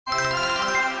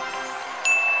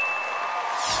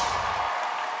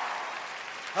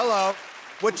Hello.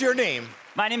 What's your name?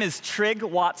 My name is Trigg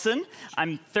Watson.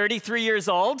 I'm 33 years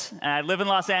old, and I live in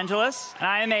Los Angeles, and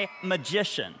I am a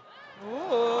magician. Ooh.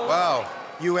 Wow,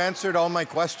 you answered all my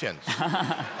questions.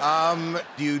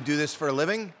 Do you do this for a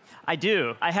living? I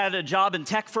do. I had a job in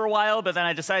tech for a while, but then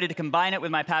I decided to combine it with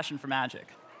my passion for magic.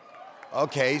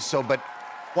 Okay, but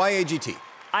why AGT?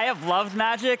 I have loved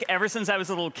magic ever since I was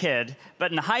a little kid,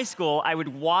 but in high school, I would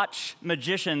watch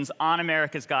magicians on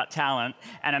America's Got Talent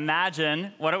and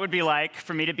imagine what it would be like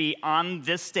for me to be on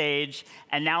this stage,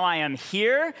 and now I am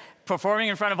here, performing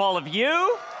in front of all of you.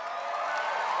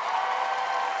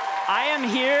 I am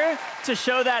here to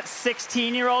show that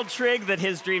 16-year-old Trigg that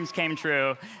his dreams came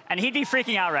true, and he'd be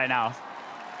freaking out right now.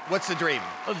 What's the dream?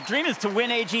 Well, the dream is to win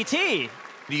AGT.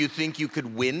 Do you think you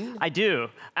could win? I do,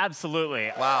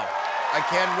 absolutely. Wow. I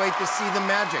can't wait to see the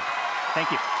magic.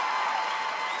 Thank you.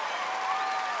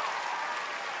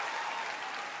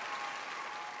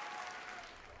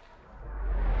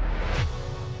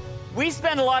 We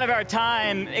spend a lot of our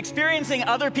time experiencing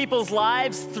other people's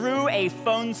lives through a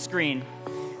phone screen.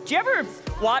 Do you ever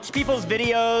watch people's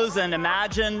videos and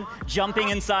imagine jumping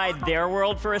inside their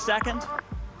world for a second?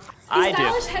 I do. These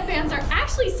stylish headbands are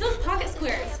actually silk pocket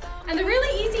squares, and they're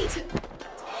really easy to...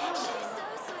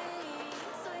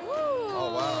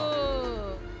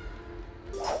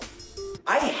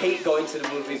 I hate going to the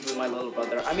movies with my little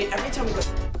brother. I mean, every time we go,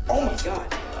 oh my God.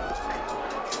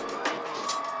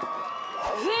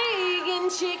 Vegan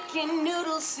chicken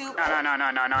noodle soup. No.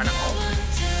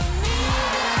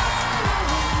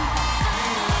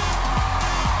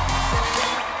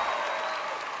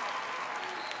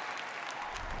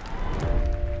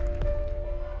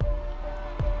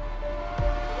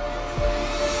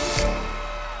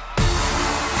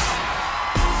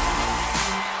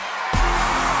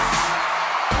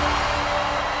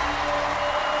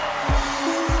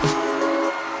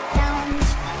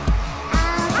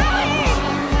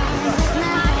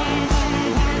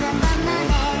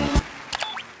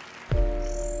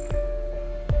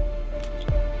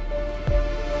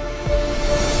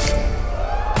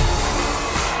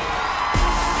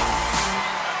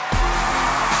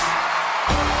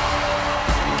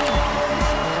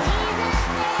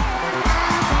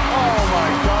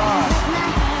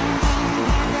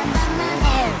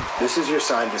 This is your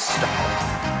sign to stop.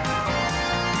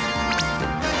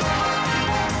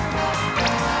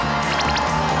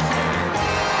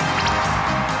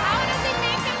 How does he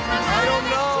make him come out of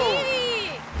the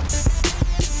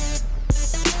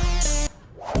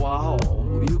TV? Wow,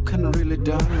 you can really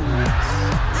dance.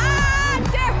 Ah,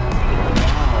 there!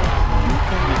 Wow, you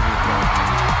can really dance.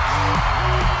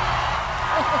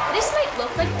 This might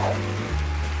look like...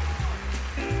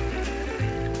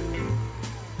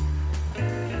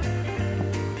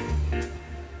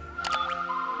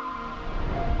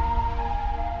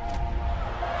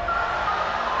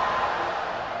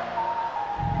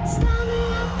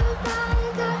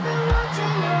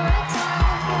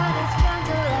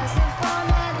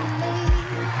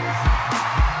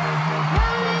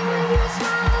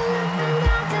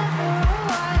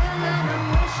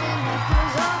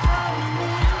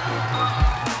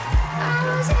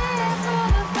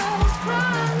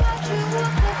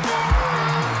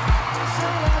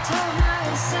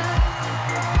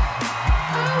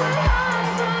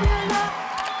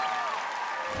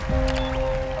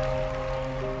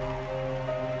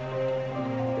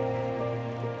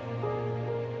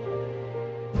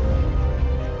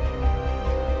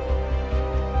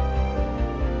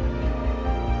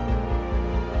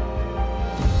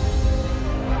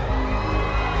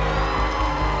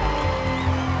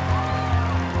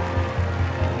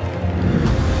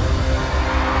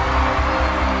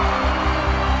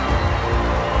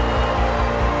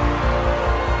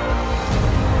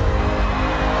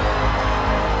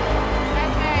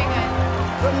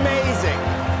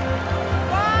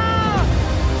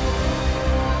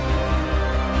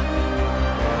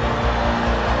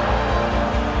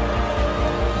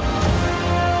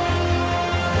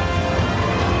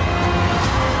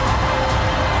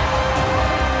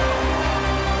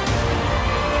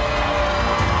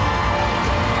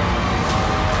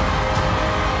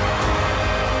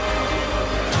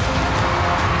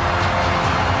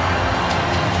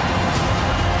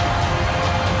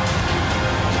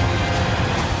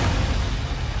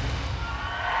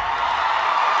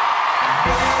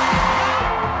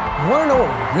 Want to know what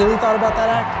we really thought about that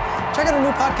act? Check out our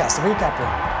new podcast, The Recap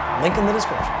Room. Link in the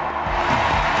description.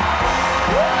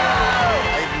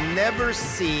 I've never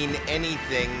seen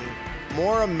anything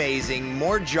more amazing,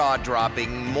 more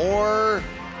jaw-dropping, more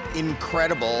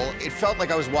incredible. It felt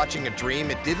like I was watching a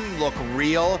dream. It didn't look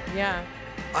real. Yeah.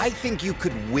 I think you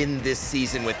could win this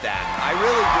season with that. I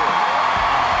really do.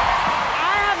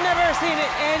 I have never seen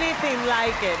anything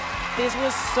like it. This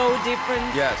was so different.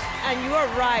 Yes. And you are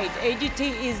right. AGT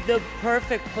is the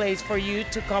perfect place for you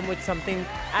to come with something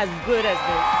as good as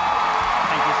this.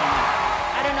 Thank you so much.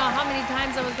 I don't know how many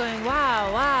times I was going,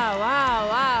 wow, wow, wow,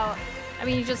 wow. I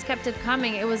mean, you just kept it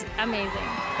coming. It was amazing.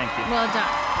 Thank you. Well done.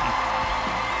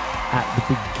 At the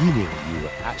beginning, you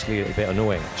were actually a bit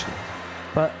annoying, actually.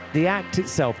 But the act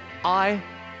itself, I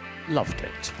loved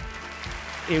it.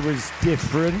 It was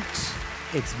different.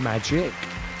 It's magic.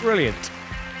 Brilliant.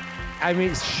 I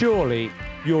mean, surely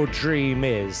your dream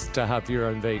is to have your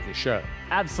own Vegas show.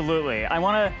 Absolutely. I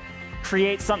want to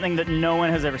create something that no one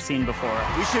has ever seen before.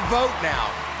 We should vote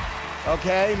now.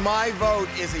 Okay, my vote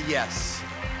is a yes.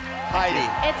 Heidi.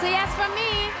 It's a yes from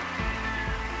me.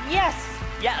 Yes.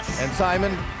 Yes. And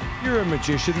Simon? You're a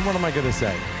magician. What am I going to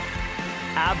say?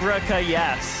 Abraca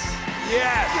yes.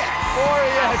 Yes. Four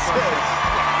yeses.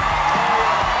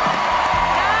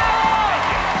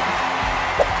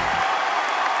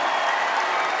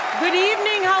 Good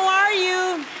evening. How are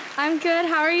you? I'm good.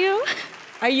 How are you?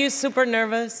 Are you super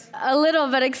nervous? A little,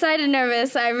 but excited,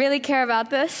 nervous. I really care about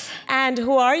this. And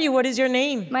who are you? What is your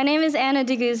name? My name is Anna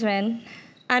DeGuzman.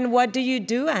 And what do you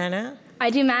do, Anna? I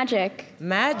do magic.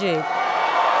 Magic.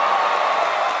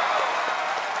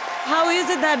 How is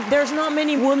it that there's not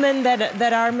many women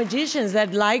that are magicians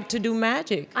that like to do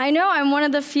magic? I know I'm one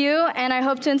of the few, and I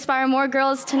hope to inspire more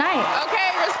girls tonight.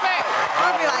 Okay, respect.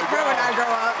 I'll be like her when I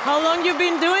grow up. How long you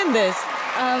been doing this?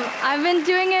 I've been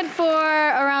doing it for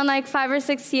around like 5 or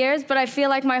 6 years, but I feel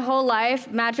like my whole life,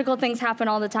 magical things happen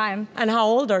all the time. And how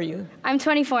old are you? I'm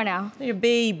 24 now. You're a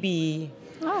baby.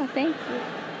 Oh, thank you.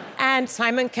 And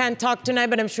Simon can't talk tonight,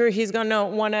 but I'm sure he's gonna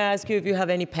wanna ask you if you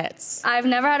have any pets. I've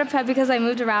never had a pet because I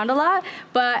moved around a lot,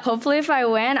 but hopefully if I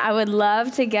win, I would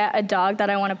love to get a dog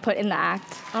that I want to put in the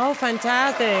act. Oh,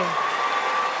 fantastic.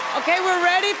 Okay, we're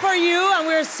ready for you, and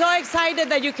we're so excited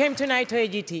that you came tonight to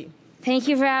AGT. Thank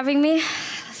you for having me.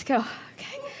 Let's go.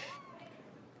 Okay.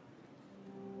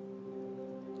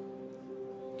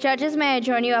 Judges, may I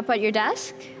join you up at your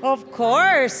desk? Of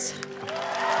course.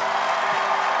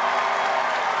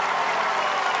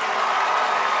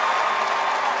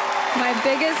 My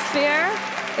biggest fear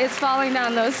is falling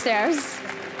down those stairs.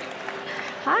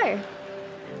 Hi.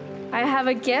 I have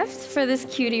a gift for this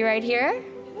cutie right here.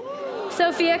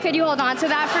 Sophia, could you hold on to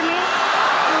that for me?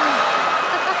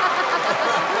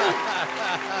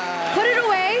 Put it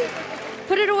away.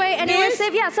 Put it away anywhere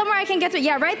safe. Yeah, somewhere I can get to it.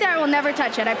 Yeah, right there. I will never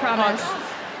touch it, I promise.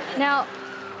 Now,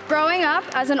 growing up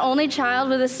as an only child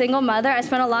with a single mother, I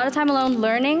spent a lot of time alone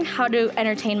learning how to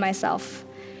entertain myself.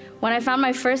 When I found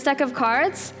my first deck of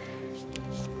cards,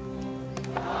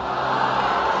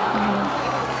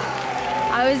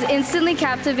 I was instantly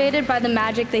captivated by the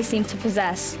magic they seemed to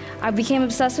possess. I became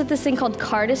obsessed with this thing called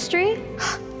cardistry.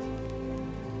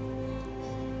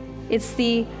 It's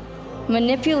the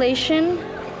manipulation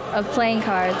of playing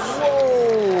cards.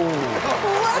 Whoa!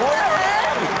 What the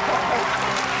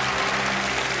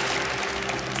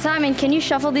heck? Simon, can you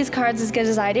shuffle these cards as good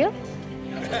as I do?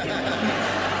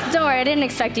 Don't worry, I didn't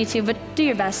expect you to, but do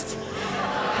your best.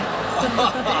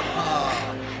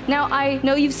 Now, I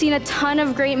know you've seen a ton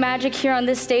of great magic here on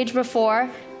this stage before,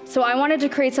 so I wanted to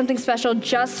create something special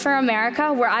just for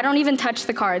America where I don't even touch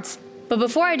the cards. But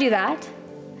before I do that,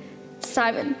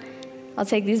 Simon, I'll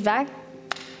take these back.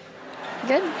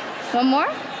 Good. One more.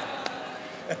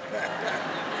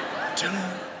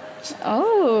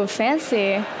 Oh,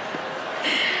 fancy.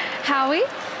 Howie,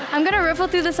 I'm gonna riffle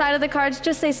through the side of the cards.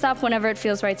 Just say stop whenever it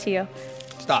feels right to you.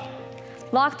 Stop.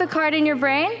 Lock the card in your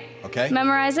brain. Okay.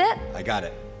 Memorize it. I got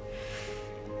it.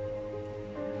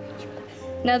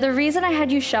 Now, the reason I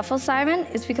had you shuffle, Simon,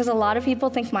 is because a lot of people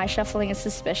think my shuffling is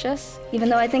suspicious. Even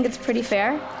though I think it's pretty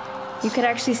fair, you could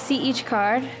actually see each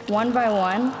card one by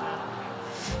one.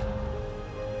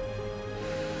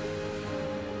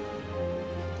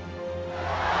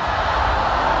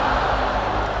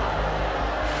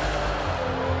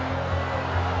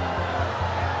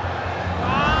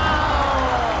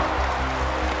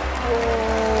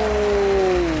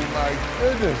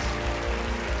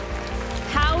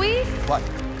 Howie? What?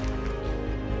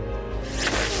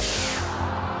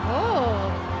 Oh.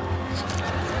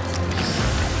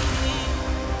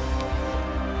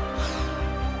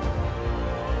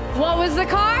 What was the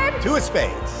card? Two of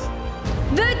spades.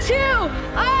 The two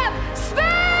of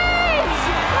spades!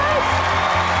 What?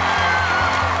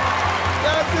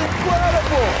 That's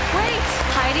incredible! Wait,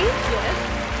 Heidi? Yes?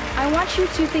 I want you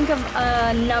to think of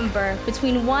a number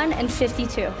between 1 and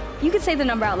 52. You could say the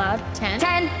number out loud. 10.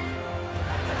 10.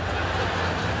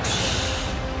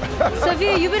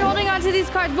 Sophia, you've been holding on to these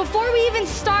cards before we even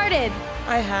started.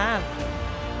 I have.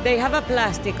 They have a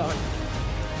plastic on.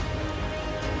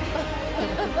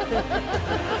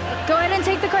 Go ahead and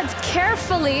take the cards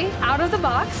carefully out of the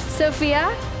box.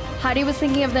 Sophia, Heidi was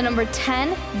thinking of the number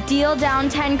 10. Deal down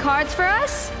 10 cards for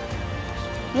us.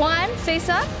 1, face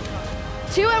up.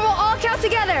 2, and we'll all count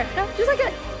together. No, just like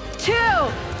that. 2,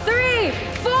 3,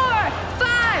 4,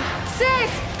 5,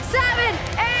 6, 7,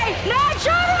 8, 9.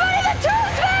 Show everybody the 2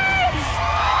 spades!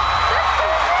 That's 2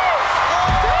 spades!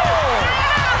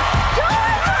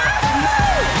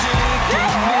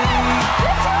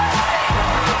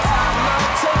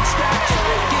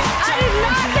 I did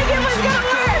not think it was gonna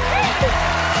work!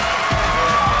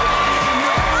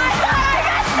 I thought I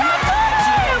got stuck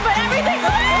on you, but everything's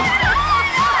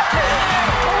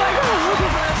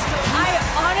I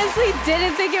honestly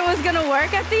didn't think it was gonna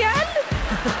work at the end.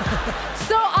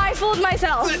 So I fooled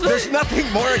myself. There's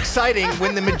nothing more exciting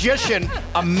when the magician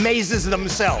amazes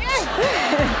themselves.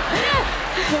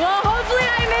 Well, hopefully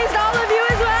I amazed all of you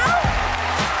as well.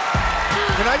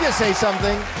 Can I just say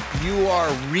something? You are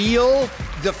real.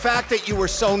 The fact that you were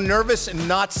so nervous and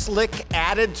not slick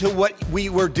added to what we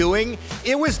were doing.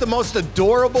 It was the most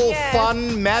adorable,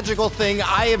 fun, magical thing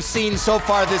I have seen so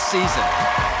far this season.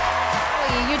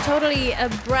 You're totally a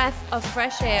breath of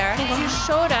fresh air. You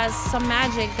showed us some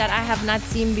magic that I have not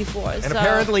seen before. And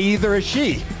apparently either is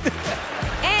she.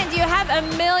 And you have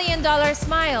 $1 million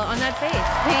smile on that face.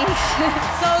 Thanks.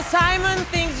 So Simon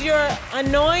thinks you're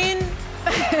annoying,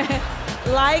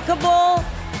 likable,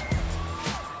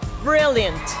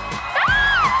 brilliant.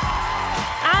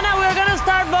 Anna, we're gonna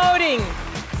start voting.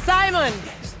 Simon.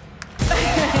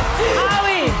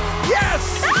 Howie.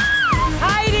 Yes!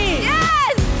 Heidi.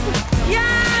 Yes!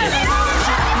 Yes!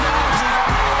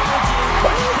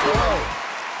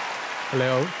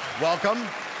 Hello. Welcome.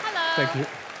 Hello. Thank you.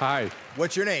 Hi.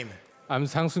 What's your name? I'm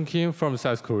Sangsoon Kim from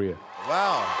South Korea.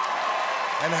 Wow.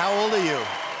 And how old are you?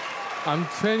 I'm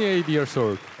 28 years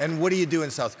old. And what do you do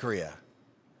in South Korea?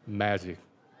 Magic.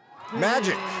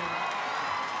 Magic.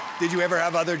 Did you ever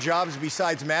have other jobs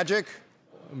besides magic?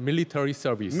 Military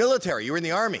service. Military. You were in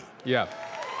the army. Yeah.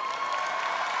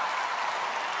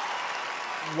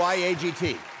 Why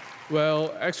AGT?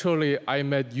 Well, actually, I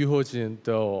met Yoo Ho-jin,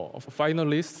 the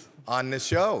finalist. On this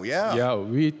show, yeah. Yeah,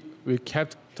 we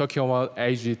kept talking about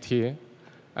AGT,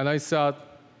 and I thought,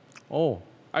 oh,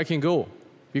 I can go,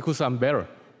 because I'm better.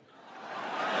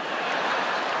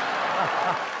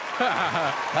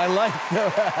 I like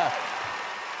that.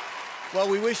 Well,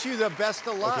 we wish you the best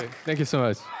of luck. Okay, thank you so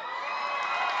much.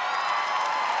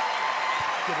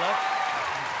 Good luck.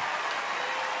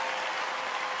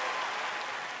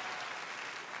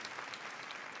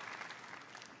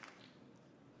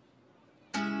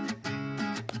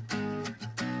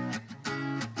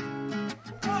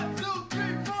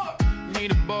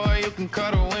 Need a boy who can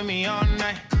cuddle with me all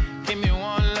night. Give me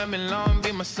one, let me long,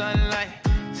 be my sunlight.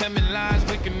 Tell me lies,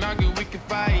 we can argue, we can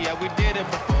fight. Yeah, we did it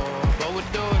before, but we'll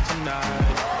do it tonight.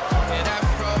 Yeah, that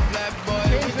fro black boy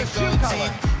with the gold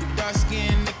teeth. Dark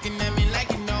skin looking at me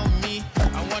like you know me.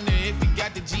 I wonder if you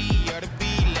got the G or the B.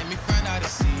 Let me find out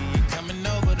and see you coming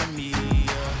over to me.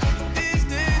 Yeah. These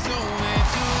days are way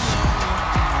too long.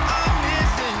 I'm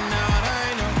missing out, I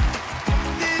know.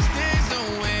 These days are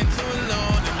way too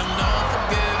long, and I'm not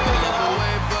forgiving, love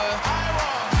away, but I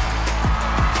want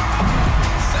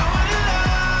someone to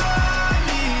love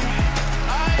me.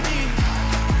 I need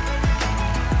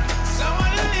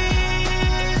someone to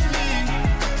leave me,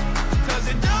 'cause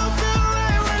it don't feel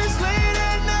right when it's late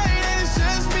at night and it's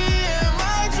just me and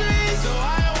my dreams. So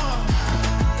I want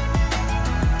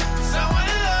someone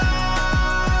to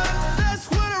love. That's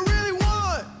what I really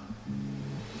want.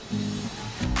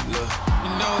 Look,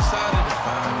 you know it's hard to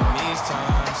define in these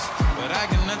times, but I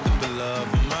got nothing but love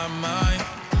on my mind.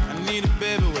 I need a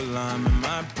baby while I'm in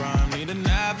my prime. Need an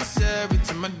adversary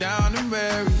to my down and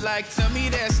weary. Like, tell me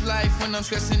that's life when I'm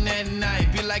stressing at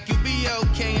night. Be like, you'll be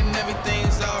okay and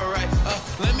everything's alright.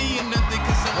 Let me in nothing,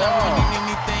 'cause I'm not running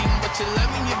anything, but you're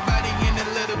loving your body and a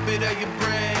little bit of your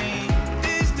brain.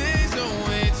 These days are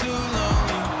way too long.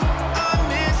 I'm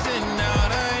missing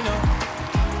out, I know.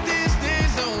 These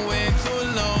days are way too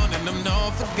long, and I'm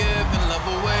not forgiving, love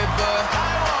away, but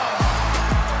I want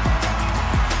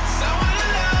someone to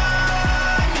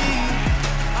love me.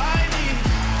 I need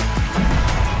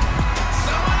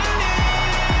someone to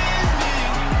leave me,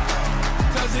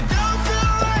 'cause it don't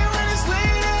feel right when it's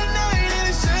late at night and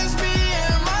it's just me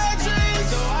and my dreams.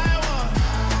 So I want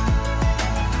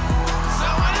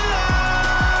someone to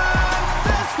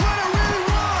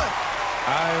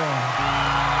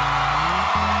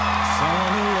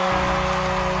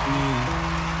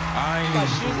my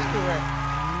shoes to her.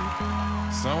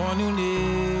 Someone who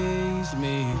needs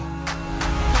me.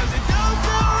 'Cause it don't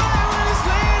feel right when it's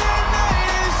late at night.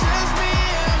 It's just me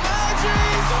and my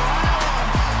dreams. So I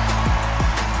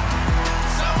want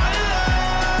someone to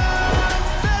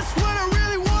love. That's what I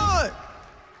really want.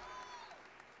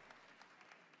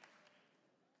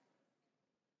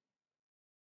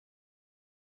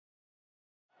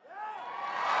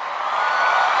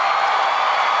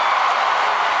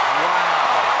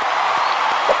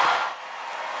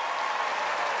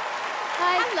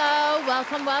 Hello,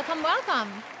 welcome, welcome, welcome.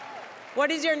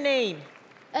 What is your name?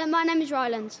 My name is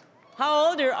Ryland. How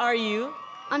old are you?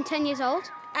 I'm 10 years old.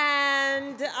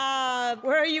 And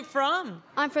where are you from?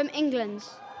 I'm from England.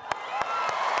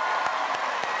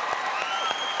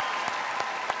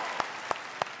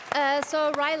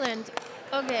 So Ryland,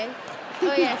 okay.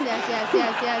 Oh yes,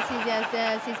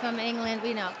 he's from England,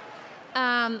 we know.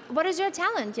 What is your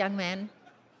talent, young man?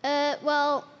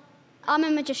 Well, I'm a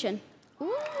magician.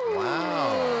 Ooh.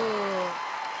 Wow.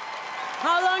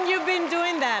 How long you been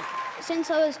doing that?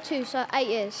 Since I was 2, so 8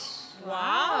 years.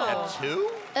 Wow. At 2?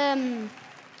 I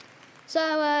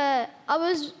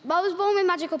was born with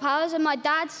magical powers, and my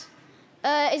dad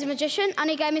is a magician, and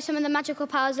he gave me some of the magical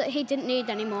powers that he didn't need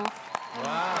anymore.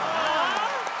 Wow.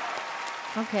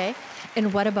 Okay.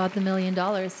 And what about the $1 million?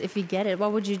 If you get it,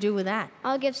 what would you do with that?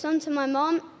 I'll give some to my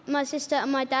mom, my sister,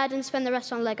 and my dad, and spend the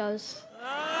rest on Legos.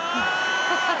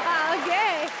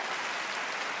 Okay.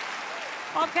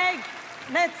 Okay,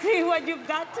 let's see what you've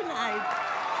got tonight.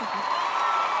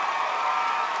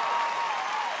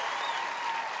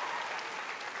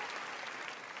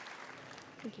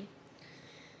 Thank you.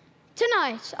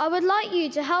 Tonight, I would like you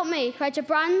to help me create a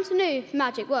brand new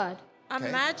magic word. A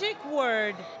magic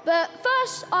word. But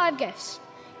first, I have gifts.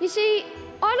 You see,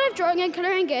 I love drawing and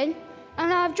colouring in,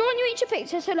 and I've drawn you each a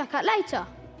picture to look at later.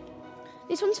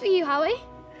 This one's for you, Howie.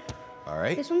 All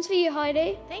right. This one's for you,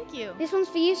 Heidi. Thank you. This one's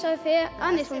for you, Sophia,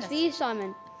 and this one's for you,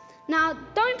 Simon. Now,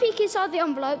 don't peek inside the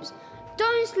envelopes.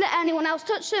 Don't let anyone else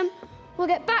touch them. We'll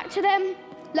get back to them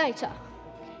later.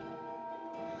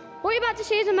 What you're about to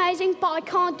see is amazing, but I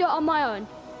can't do it on my own.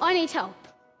 I need help.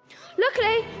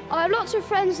 Luckily, I have lots of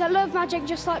friends that love magic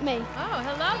just like me. Oh,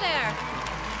 hello there.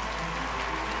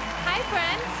 Hi,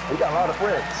 friends. We got a lot of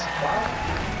friends.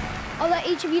 I'll let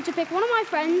each of you to pick one of my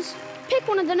friends, pick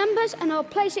one of the numbers, and I'll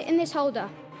place it in this holder.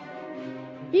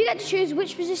 You get to choose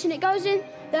which position it goes in.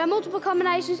 There are multiple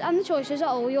combinations, and the choices are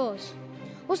all yours.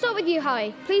 We'll start with you,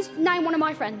 Howie. Please name one of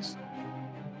my friends.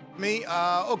 Me?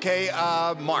 Okay,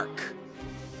 Mark.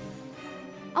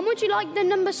 And would you like the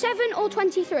number 7 or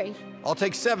 23? I'll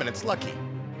take 7, it's lucky.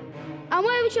 And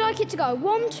where would you like it to go?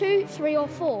 1, 2, 3, or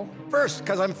 4? First,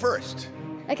 because I'm first.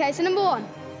 Okay, so number 1.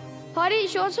 Heidi,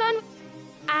 it's your turn.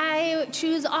 I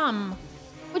choose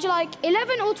Would you like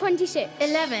 11 or 26?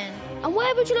 11. And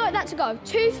where would you like that to go?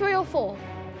 2, 3, or 4?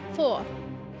 4.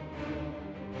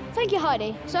 Thank you,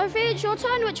 Heidi. Sophie, it's your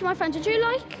turn. Which of my friends would you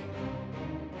like?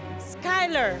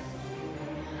 Skylar.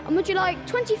 And would you like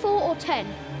 24 or 10?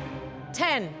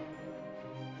 10.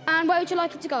 And where would you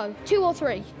like it to go? 2 or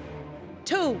 3?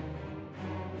 2.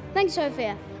 Thank you,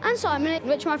 Sophia. And Simon,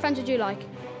 which of my friends would you like?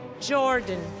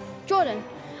 Jordan. Jordan.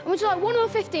 And would you like 1 or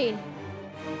 15?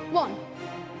 1.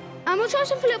 And we'll try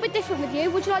something a little bit different with you.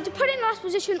 Would you like to put it in last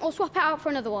position or swap it out for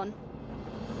another one?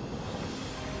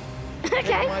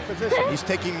 Okay. My position. He's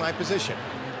taking my position.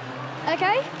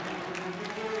 Okay.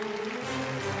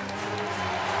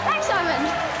 Thanks, Simon.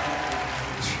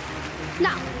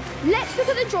 Now, let's look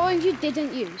at the drawings you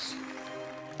didn't use.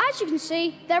 As you can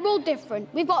see, they're all different.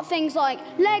 We've got things like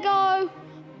Lego,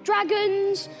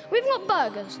 dragons, we've got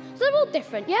burgers. So they're all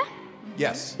different, yeah?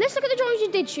 Yes. Let's look at the drawings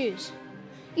you did choose.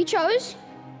 You chose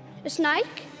a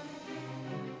snake,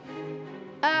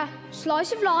 a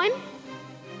slice of lime,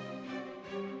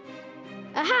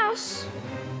 a house,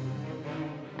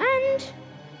 and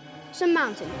some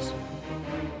mountains.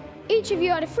 Each of you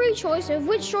had a free choice of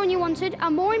which drawing you wanted,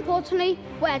 and more importantly,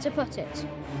 where to put it.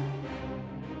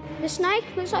 The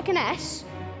snake looks like an S,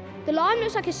 the lime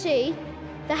looks like a C,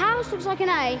 the house looks like an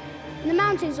A, and the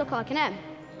mountains look like an M.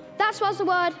 That spells the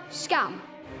word scam,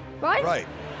 right? Right.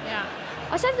 Yeah.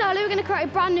 I said earlier we're going to create a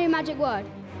brand new magic word.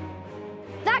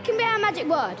 That can be our magic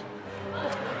word.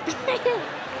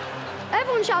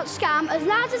 Everyone shout scam as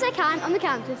loud as they can on the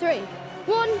count of 3.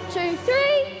 1, 2,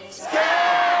 3.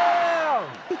 Scam!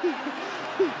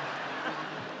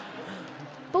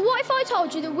 But what if I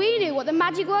told you that we knew what the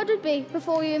magic word would be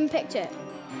before you even picked it?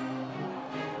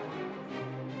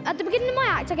 At the beginning of my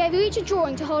act, I gave you each a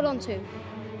drawing to hold on to.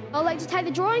 I'd like to take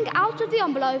the drawing out of the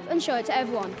envelope and show it to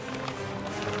everyone.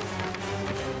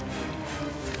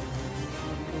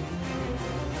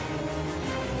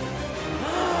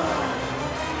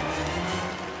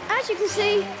 you can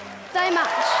see, they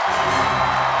match.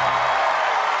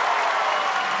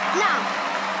 Now,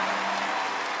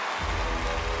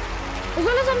 as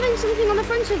well as having something on the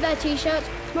front of their t-shirts,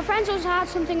 my friends also had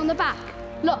something on the back.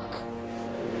 Look.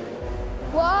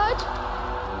 Word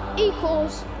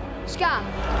equals scam.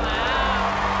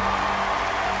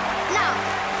 Now,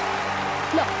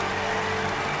 look.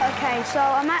 Okay, so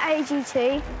I'm at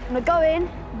AGT. I'm gonna go in,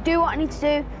 do what I need to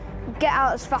do, get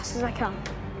out as fast as I can.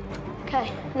 Okay,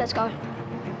 let's go.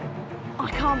 I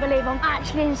can't believe I'm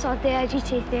actually inside the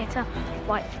AGT theatre.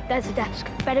 Right, there's a desk.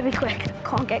 Better be quick.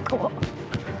 Can't get caught.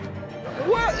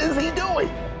 What is he doing?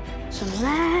 Some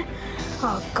there.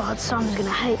 Oh God, Simon's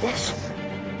gonna hate this.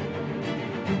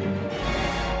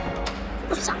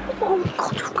 What's that? Oh my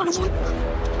God,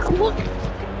 come on.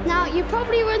 Now, you're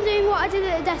probably wondering what I did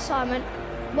at the desk, Simon.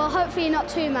 Well, hopefully you're not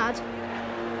too mad.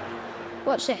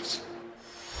 Watch this.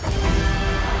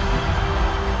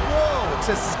 Whoa, it's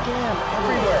a scam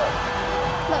everywhere.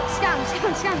 Look, scam.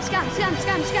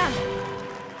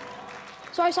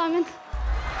 Sorry, Simon.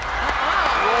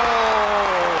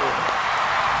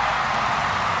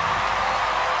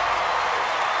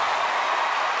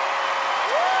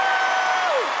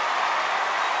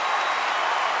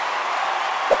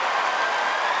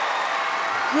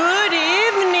 Good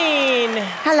evening.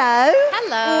 Hello.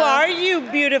 Hello. Who are you,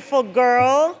 beautiful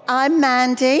girl? I'm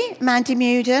Mandy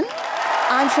Muden.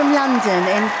 I'm from London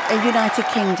in the United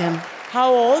Kingdom.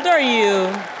 How old are you?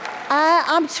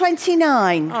 I'm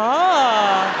 29.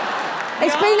 Oh.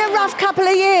 It's been a rough couple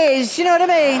of years, you know what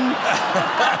I mean?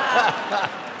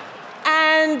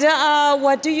 And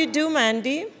what do you do,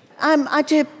 Mandy? I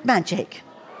do magic.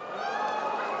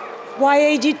 Why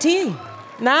AGT?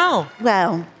 Now?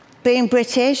 Well, being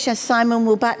British, as Simon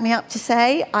will back me up to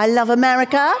say, I love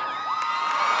America.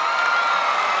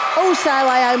 Also,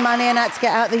 I owe money and had to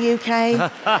get out of the UK.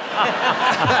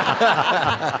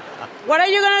 What are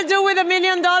you going to do with $1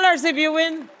 million if you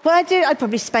win? Well, I'd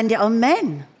probably spend it on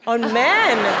men. On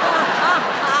men?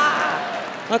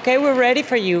 Okay, we're ready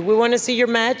for you. We want to see your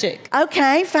magic.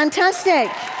 Okay,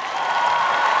 fantastic.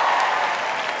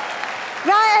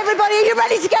 Right, everybody, are you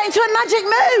ready to get into a magic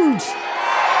mood?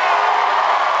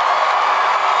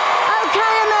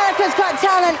 Okay, America's Got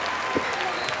Talent.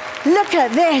 Look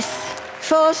at this.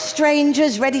 4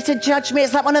 strangers ready to judge me.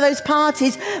 It's like one of those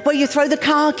parties where you throw the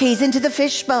car keys into the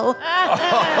fishbowl.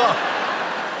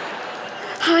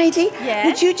 Heidi, yes?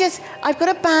 would you just... I've got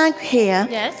a bag here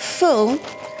full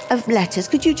of letters.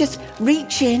 Could you just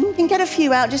reach in and get a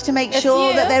few out just to make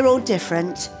sure that they're all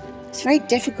different? It's very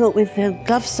difficult with the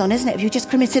gloves on, isn't it? If you just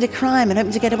committed a crime and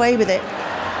hoping to get away with it.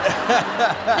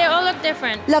 They all look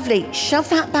different. Lovely. Shove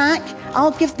that back.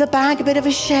 I'll give the bag a bit of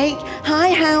a shake. Hi,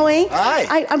 Howie.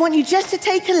 Hi. I want you just to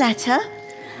take a letter.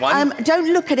 One?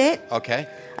 Don't look at it. Okay.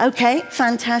 Okay,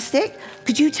 fantastic.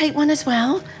 Could you take one as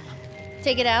well?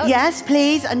 Take it out? Yes,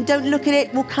 please. And don't look at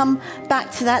it. We'll come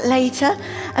back to that later.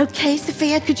 Okay,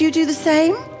 Sophia, could you do the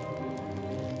same?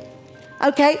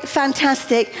 Okay,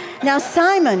 fantastic. Now,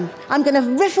 Simon, I'm going to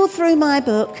riffle through my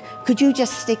book. Could you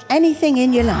just stick anything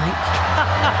in you like?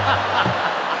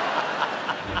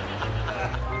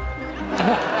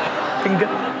 Finger?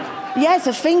 Yes,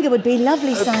 a finger would be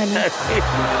lovely, Simon.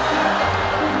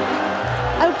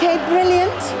 Okay,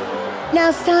 brilliant.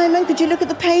 Now, Simon, could you look at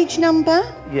the page number?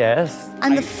 Yes.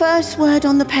 And the first word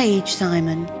on the page,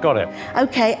 Simon. Got it.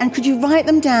 Okay, and could you write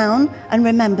them down and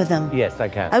remember them? Yes, I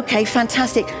can. Okay,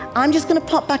 fantastic. I'm just going to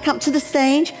pop back up to the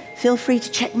stage. Feel free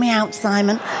to check me out,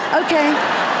 Simon. Okay.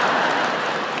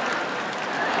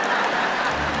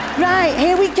 Right,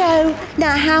 here we go.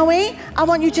 Now, Howie, I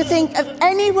want you to think of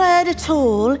any word at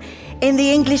all in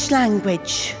the English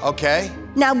language. Okay.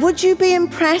 Now, would you be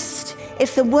impressed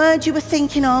if the word you were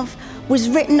thinking of was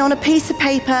written on a piece of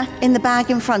paper in the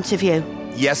bag in front of you?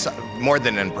 Yes, more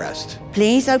than impressed.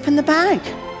 Please open the bag.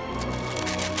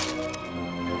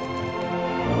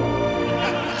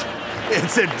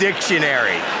 It's a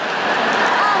dictionary.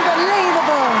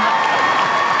 Unbelievable.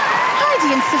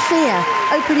 Heidi and Sophia,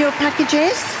 open your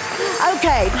packages.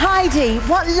 Okay, Heidi,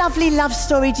 what lovely love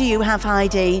story do you have,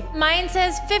 Heidi? Mine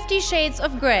says 50 Shades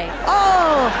of Grey.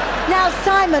 Oh, now,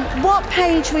 Simon, what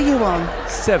page were you on?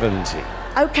 70.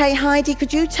 Okay, Heidi,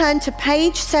 could you turn to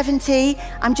page 70?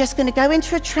 I'm just going to go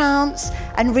into a trance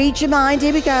and read your mind.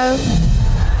 Here we go.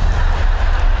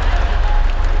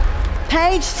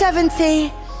 Page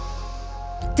 70.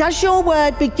 Does your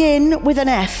word begin with an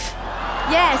F?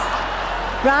 Yes.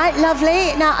 Right,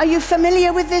 lovely. Now, are you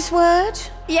familiar with this word?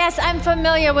 Yes, I'm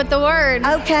familiar with the word.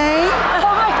 Okay.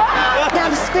 Now,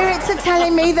 the spirits are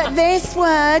telling me that this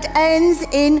word ends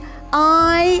in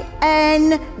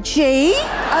I-N-G,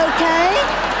 okay?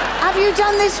 Have you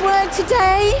done this word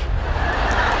today?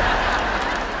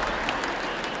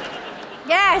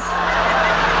 Yes.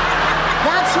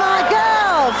 That's my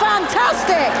girl.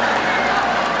 Fantastic.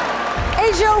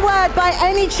 Is your word, by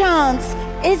any chance,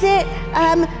 is it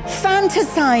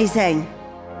fantasizing?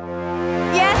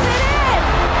 Yes, it is.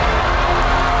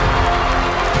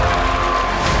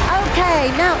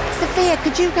 Okay, now, Sophia,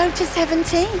 could you go to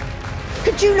 17?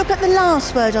 Could you look at the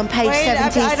last word on page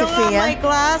 17, Sophia? I don't have my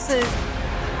glasses.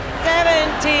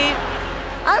 17.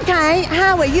 Okay,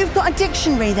 Howard, you've got a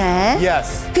dictionary there.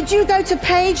 Yes. Could you go to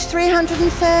page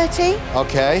 330?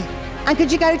 Okay. And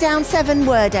could you go down 7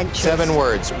 word entries? 7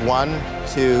 words. 1,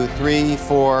 2, 3,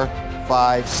 4,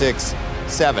 5, 6,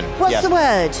 7. What's the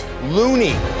word?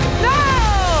 Loony. No!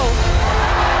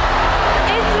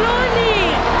 It's loony.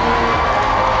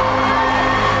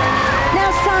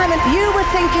 Now, Simon, you were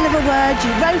thinking of a word,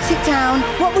 you wrote it down.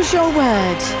 What was your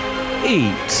word?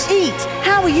 Eat. Eat.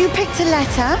 Howard, you picked a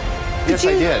letter. Yes,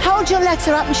 I did. Hold your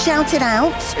letter up and shout it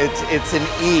out? It's an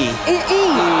E. E. What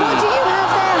do you have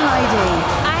there, Heidi?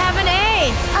 I have an A.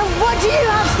 And what do you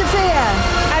have, Sophia?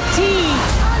 A T.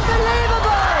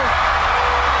 Unbelievable!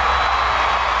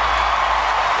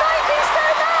 Thank you so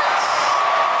much!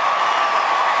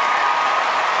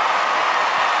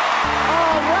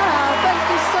 Oh, wow, thank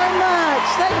you so much.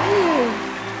 Thank you.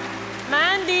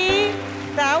 Mandy,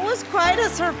 that was quite a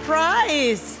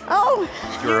surprise. Oh.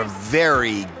 You're a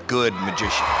very good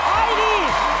magician.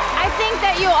 I think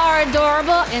that you are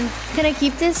adorable. And can I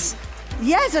keep this?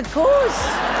 Yes, of course.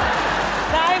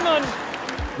 Simon.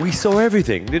 We saw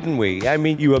everything, didn't we? I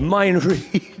mean, you were mind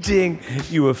reading,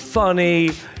 you were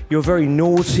funny, you're very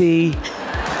naughty.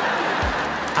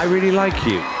 I really like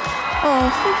you. Oh,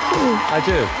 thank you. I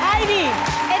do. Heidi.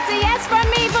 It's a yes from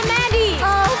me, for Mandy.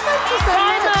 Oh, thank you so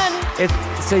Simon. much.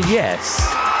 It's a yes.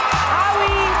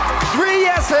 Howie. 3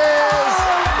 yeses!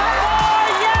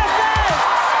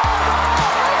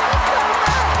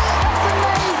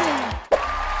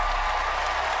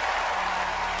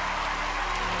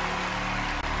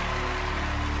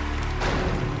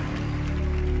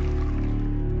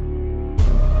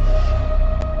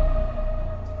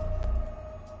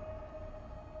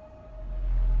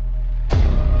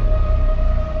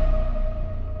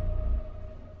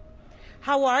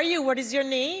 How are you? What is your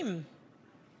name?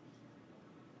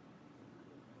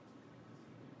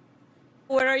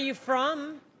 Where are you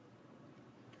from?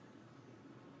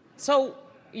 So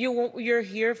you're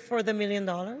here for the $1 million?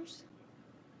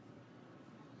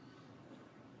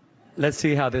 Let's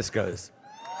see how this goes.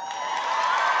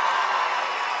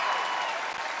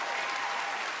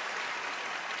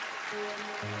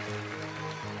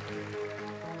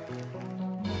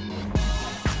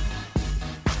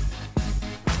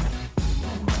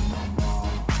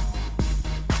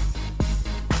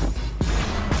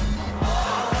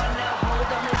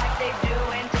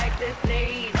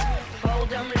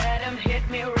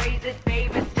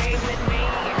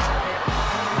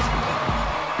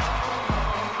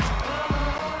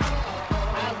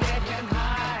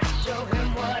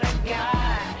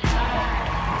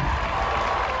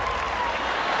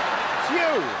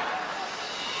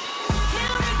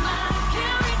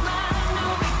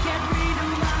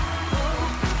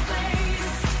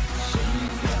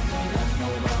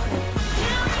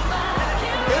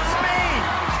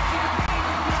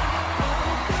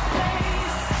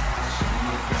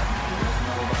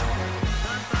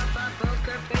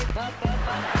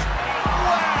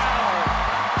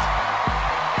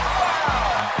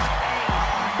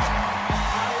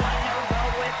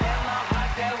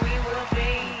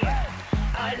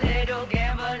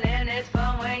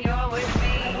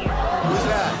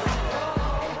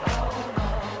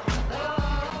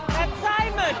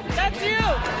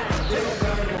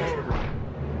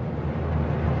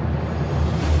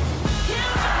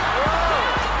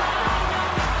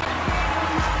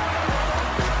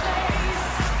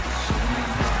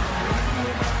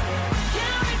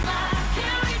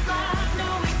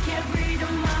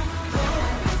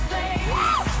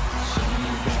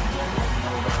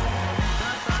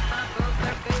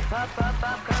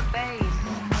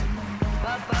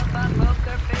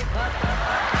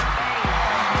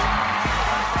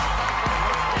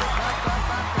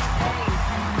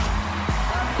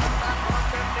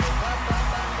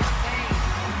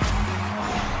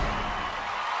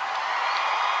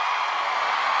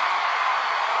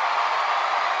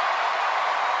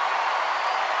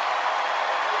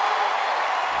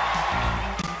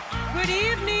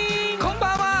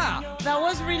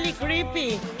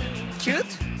 Creepy.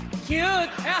 Cute? Cute.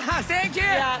 Thank you.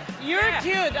 Yeah, you're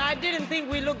cute. I didn't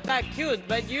think we looked that cute,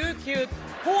 but you're cute.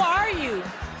 Who are you?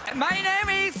 My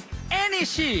name is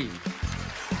Enishi.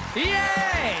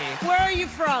 Yay! Where are you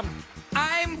from?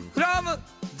 I'm from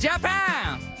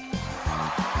Japan.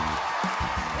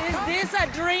 Is this a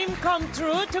dream come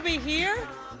true to be here?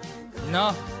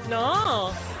 No.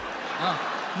 No.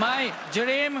 My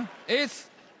dream is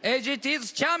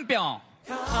AGT's champion.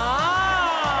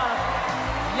 Ah.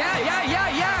 Yeah.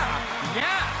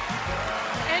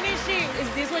 Enishi, is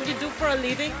this what you do for a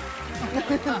living?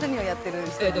 何をやってるん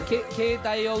ですか？携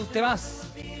帯を売ってます。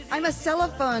I'm a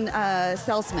telephone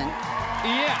salesman.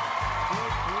 Yeah.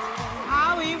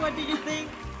 Howie, what do you think?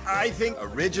 I think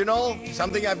original,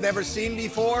 something I've never seen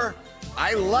before.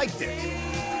 I liked it.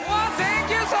 Well, thank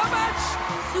you so much.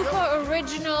 Super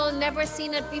original, never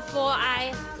seen it before.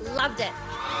 I loved it.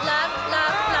 Loved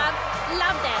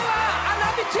it. I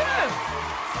love it too.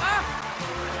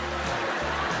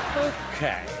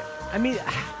 Okay. I mean,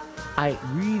 I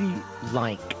really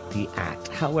like the act.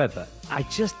 However, I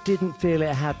just didn't feel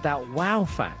it had that wow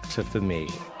factor for me. Okay,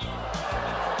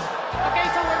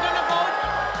 so we're gonna vote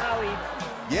Howie.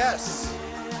 Yes.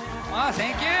 Oh,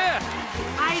 thank you.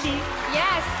 Heidi.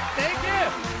 Yes. Thank you.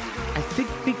 I think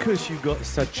because you got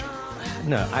such...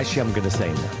 No, actually, I'm going to say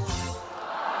no.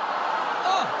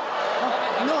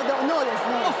 No です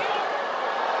ね。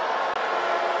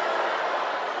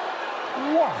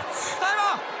What?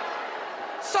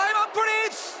 Simon,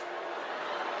 please.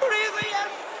 Please,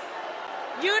 yes.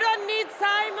 You don't need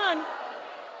Simon.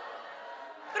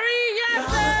 3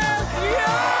 yeses.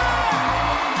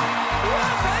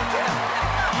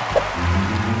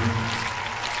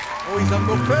 Oh, he's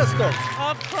Uncle Fester.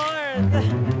 Of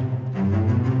course.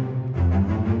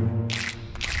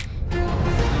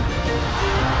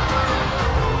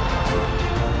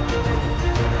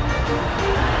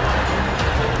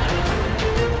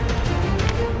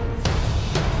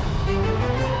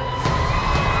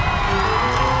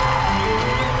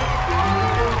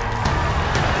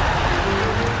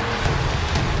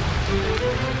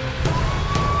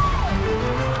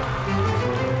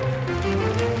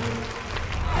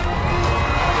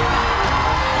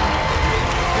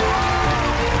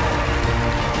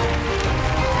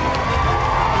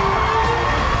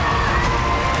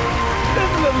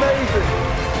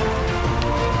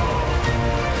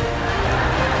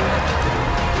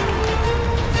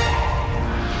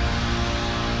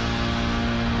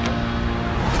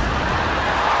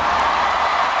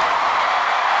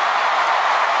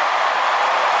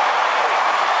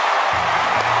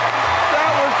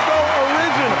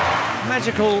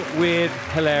 Magical, weird,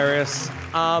 hilarious.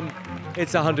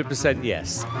 It's 100%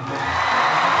 yes. Second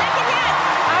yes.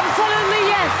 Absolutely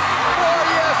yes. 4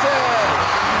 yeses.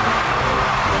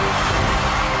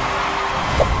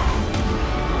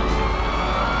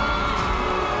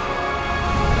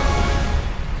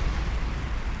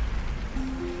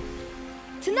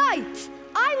 Tonight,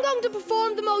 I'm going to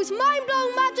perform the most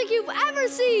mind-blowing magic you've ever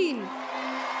seen.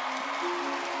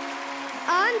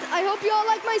 And I hope you all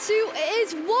like my suit. It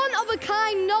is one of a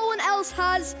kind. No one else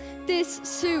has this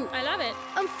suit. I love it.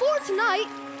 And for tonight,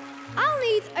 I'll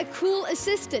need a cool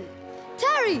assistant.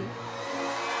 Terry,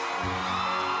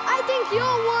 I think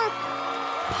you'll work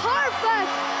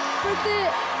perfect for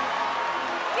this.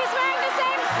 He's wearing the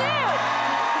same suit.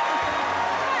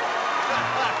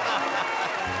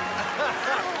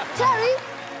 Terry,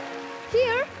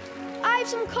 here, I have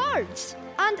some cards.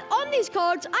 And on these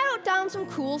cards, I wrote down some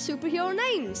cool superhero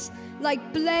names,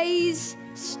 like Blaze,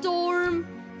 Storm,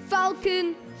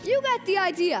 Falcon. You get the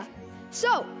idea.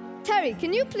 So, Terry,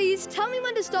 can you please tell me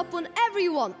when to stop whenever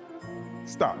you want?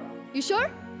 Stop. You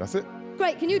sure? That's it.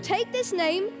 Great. Can you take this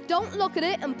name, don't look at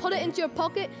it, and put it into your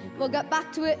pocket? We'll get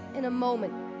back to it in a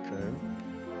moment. Okay.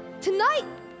 Tonight,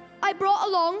 I brought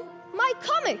along my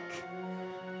comic.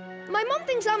 My mum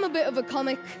thinks I'm a bit of a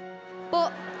comic,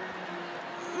 but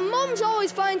mums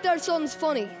always find their sons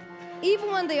funny,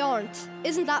 even when they aren't.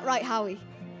 Isn't that right, Howie?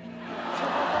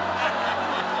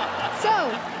 So,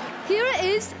 here it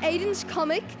is, Aidan's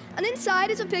comic, and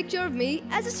inside is a picture of me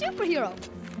as a superhero.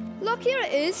 Look, here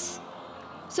it is.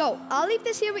 So, I'll leave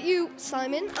this here with you,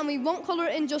 Simon, and we won't colour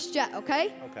it in just yet,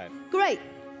 okay? Okay. Great.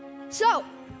 So,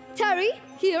 Terry,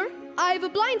 here, I have a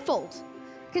blindfold.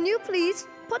 Can you please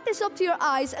put this up to your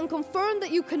eyes and confirm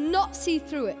that you cannot see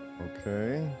through it?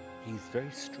 Okay. He's very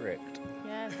strict.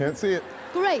 Yes. Can't see it.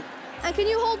 Great. And can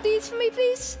you hold these for me,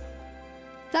 please?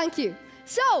 Thank you.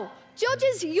 So,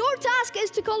 judges, your task is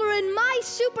to color in my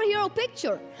superhero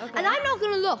picture. Okay. And I'm not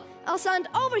going to look. I'll stand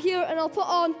over here and I'll put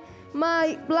on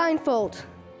my blindfold.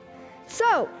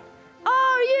 So,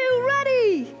 are you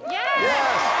ready?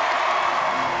 Yes!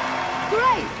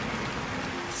 Great.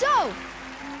 So,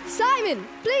 Simon,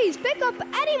 please pick up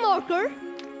any marker.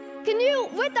 Can you,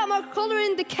 with that marker, color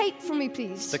in the cape for me,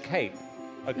 please? The cape.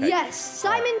 Okay. Yes.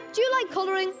 Simon, do you like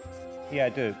coloring? Yeah, I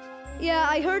do. Yeah,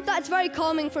 I heard that it's very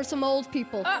calming for some old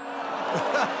people.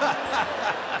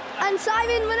 And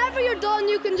Simon, whenever you're done,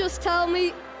 you can just tell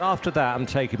me. After that, I'm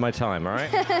taking my time, all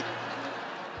right?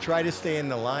 Try to stay in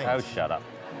the line. Oh, shut up.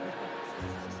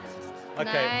 Okay,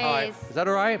 Nice. all right. Is that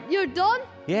all right? You're done?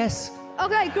 Yes.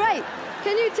 Okay, great.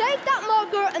 Can you take that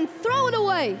marker and throw it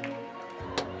away?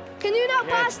 Can you now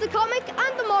pass the comic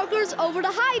and the markers over to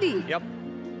Heidi? Yep.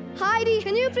 Heidi,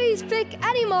 can you please pick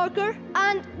any marker?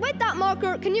 And with that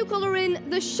marker, can you color in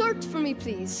the shirt for me,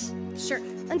 please? Sure.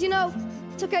 And you know,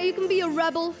 it's okay, you can be a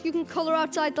rebel. You can color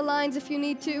outside the lines if you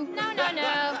need to.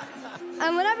 No.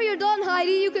 And whenever you're done,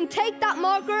 Heidi, you can take that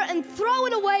marker and throw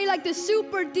it away like the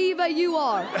super diva you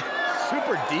are.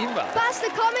 Super diva? Pass the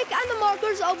comic and the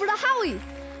markers over to Howie.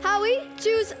 Howie,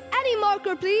 choose any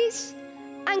marker, please,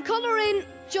 and color in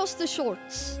just the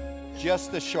shorts.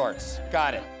 Just the shorts.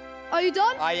 Got it. Are you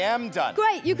done? I am done.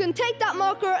 Great, you can take that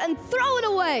marker and throw it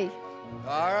away.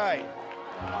 All right.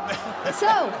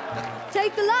 So,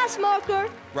 take the last marker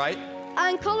Right.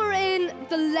 and color in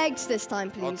the legs this time,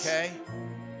 please. Okay.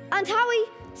 And Howie,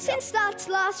 since that's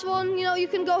last one, you know, you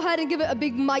can go ahead and give it a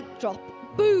big mic drop.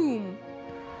 Boom.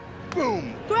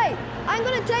 Boom. Great. I'm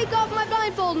gonna take off my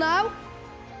blindfold now.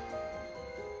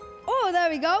 Oh, there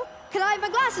we go. Can I have my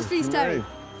glasses, please, Terry?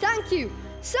 Thank you.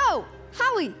 So,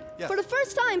 Howie, for the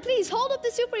first time, please hold up the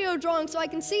superhero drawing so I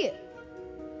can see it.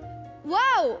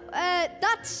 Wow,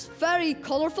 that's very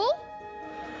colorful.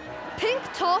 Pink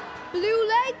top, blue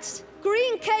legs,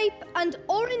 green cape, and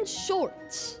orange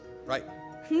shorts. Right.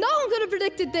 No one could have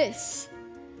predicted this.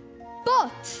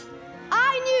 But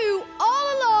I knew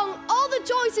all along all the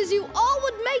choices you all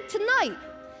would make tonight.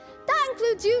 That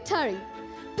includes you, Terry.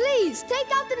 Please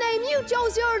take out the name you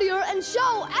chose earlier and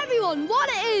show everyone what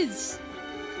it is.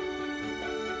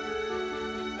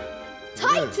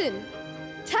 Titan.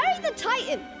 Terry the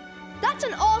Titan. That's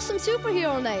an awesome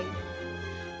superhero name.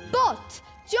 But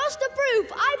just to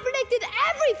prove I predicted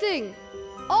everything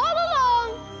all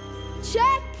along,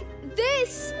 check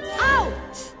this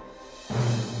out.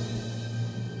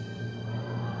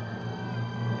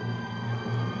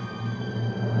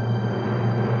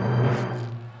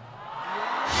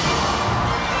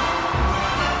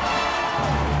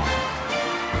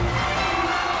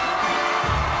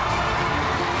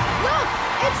 Look,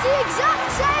 it's the exact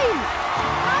same.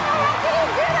 Mama, how can you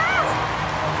do that?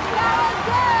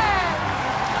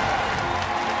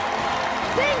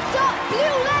 Pink top,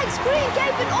 blue legs, green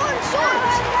cape, and orange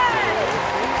shorts.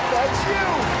 That's you.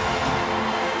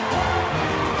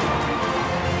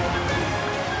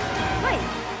 Wait,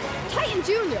 Titan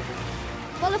Jr.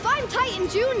 Well, if I'm Titan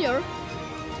Jr.,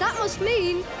 that must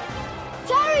mean...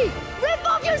 Terry, rip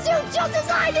off your suit just as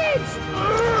I did!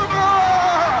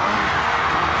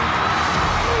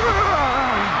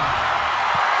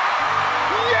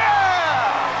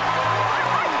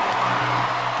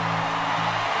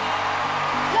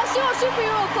 Let's do our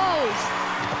superhero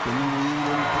pose.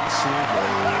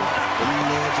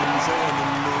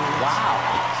 Wow.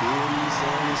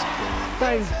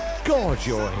 Thank God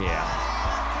you're here.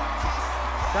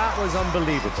 That was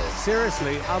unbelievable.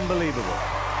 Seriously, unbelievable.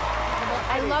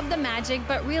 I love the magic,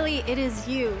 but really it is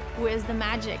you who is the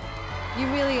magic. You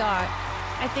really are.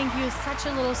 I think you're such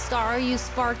a little star, you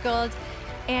sparkled,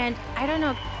 and I don't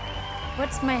know,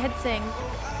 what's my head saying?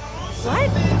 What?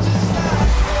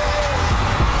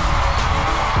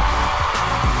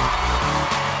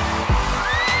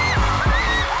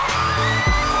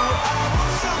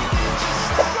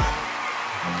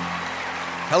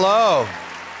 Hello.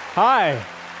 Hi.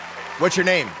 What's your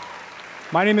name?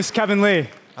 My name is Kevin Lee.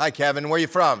 Hi, Kevin. Where are you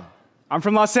from? I'm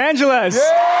from Los Angeles.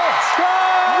 Let's go!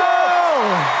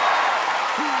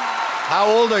 How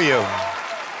old are you?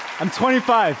 I'm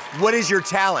 25. What is your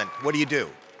talent? What do you do?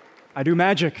 I do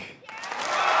magic.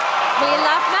 We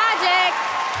love magic.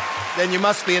 Then you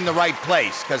must be in the right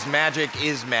place, because magic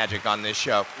is magic on this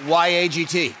show. Why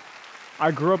AGT? I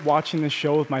grew up watching this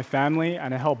show with my family,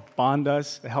 and it helped bond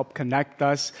us, it helped connect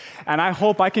us, and I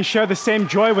hope I can share the same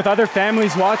joy with other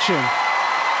families watching.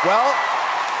 Well,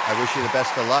 I wish you the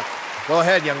best of luck. Go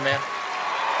ahead, young man.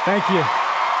 Thank you.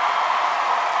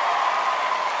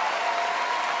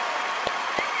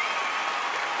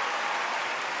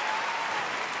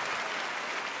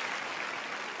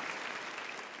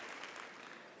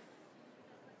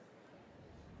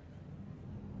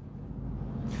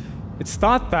 It's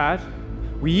thought that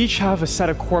we each have a set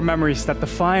of core memories that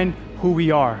define who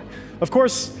we are. Of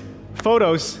course,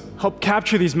 photos help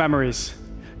capture these memories.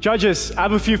 Judges, I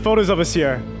have a few photos of us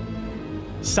here.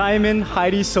 Simon,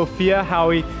 Heidi, Sophia,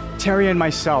 Howie, Terry, and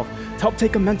myself to help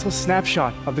take a mental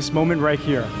snapshot of this moment right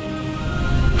here.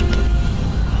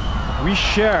 we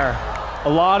share a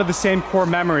lot of the same core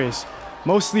memories,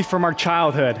 mostly from our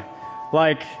childhood,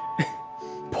 like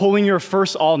pulling your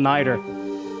first all-nighter,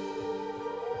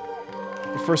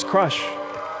 your first crush.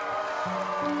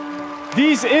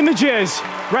 These images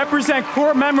represent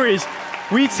core memories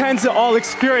we tend to all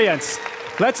experience.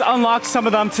 Let's unlock some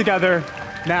of them together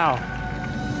now.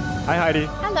 Hi, Heidi.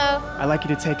 Hello. I'd like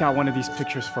you to take out one of these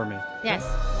pictures for me. Yes.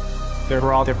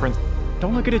 They're all different.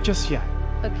 Don't look at it just yet.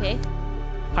 Okay.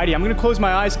 Heidi, I'm gonna close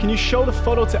my eyes. Can you show the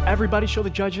photo to everybody? Show the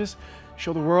judges,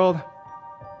 show the world.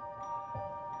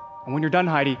 And when you're done,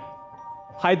 Heidi,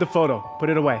 hide the photo, put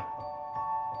it away.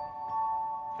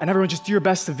 And everyone, just do your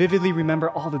best to vividly remember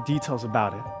all the details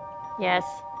about it. Yes.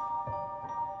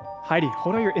 Heidi,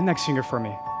 hold out your index finger for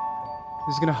me.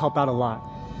 This is gonna help out a lot.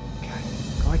 Okay,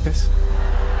 go like this.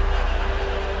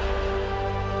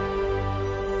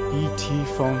 ET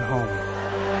phone home.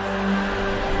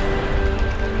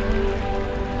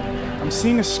 I'm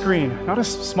seeing a screen, not a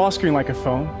small screen like a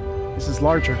phone. This is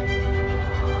larger.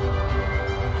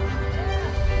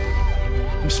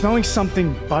 I'm smelling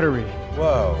something buttery.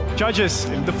 Whoa. Judges,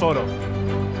 in the photo.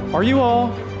 Are you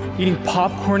all eating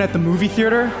popcorn at the movie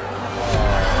theater?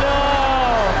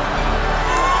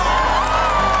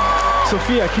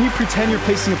 Sophia, can you pretend you're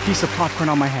placing a piece of popcorn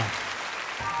on my hand?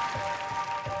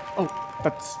 Oh,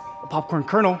 that's a popcorn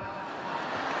kernel.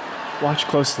 Watch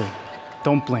closely.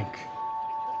 Don't blink.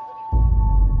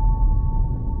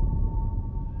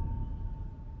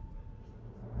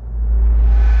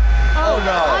 Oh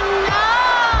no!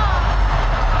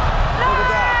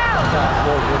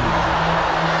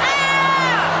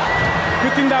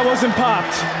 Good thing that wasn't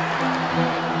popped.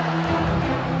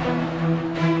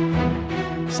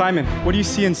 Simon, what do you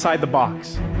see inside the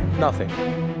box? Nothing.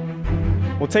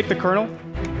 We'll take the kernel,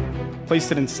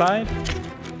 place it inside,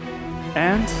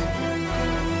 and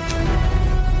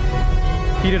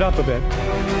heat it up a bit.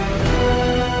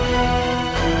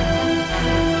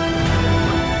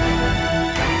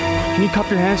 Can you cup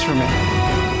your hands for me?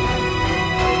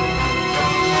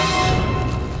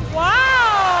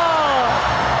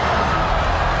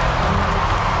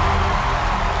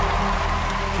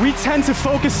 We tend to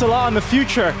focus a lot on the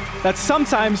future, that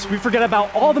sometimes we forget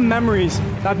about all the memories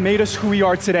that made us who we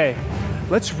are today.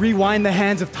 Let's rewind the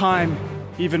hands of time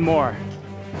even more.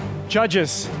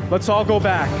 Judges, let's all go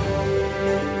back.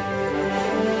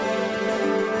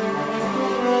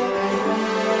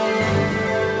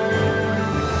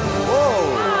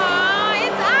 Whoa! Aw,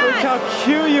 it's us! Look how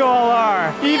cute you all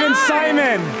are, even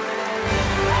Simon.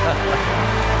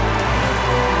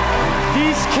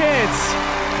 These kids,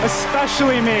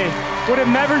 especially me, would have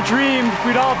never dreamed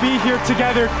we'd all be here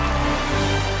together.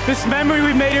 This memory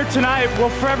we made here tonight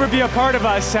will forever be a part of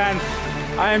us, and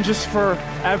I am just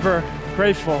forever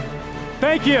grateful.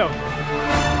 Thank you.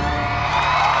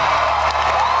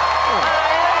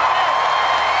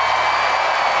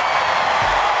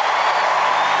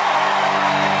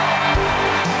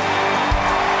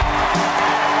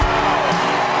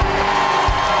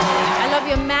 I love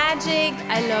your magic.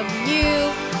 I love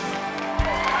you.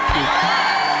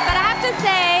 But I have to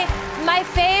say, my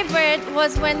favorite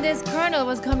was when this kernel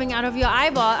was coming out of your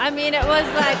eyeball. I mean, it was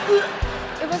like,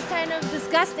 it was kind of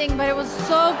disgusting, but it was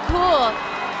so cool.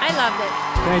 I loved it.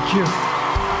 Thank you.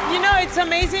 You know, it's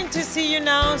amazing to see you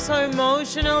now so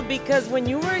emotional, because when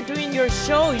you were doing your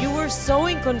show, you were so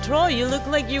in control. You looked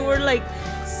like you were like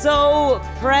so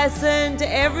present,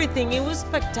 everything. It was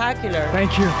spectacular.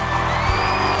 Thank you.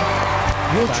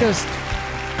 You're just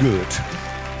good,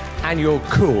 and you're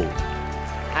cool,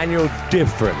 and you're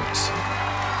different.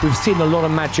 We've seen a lot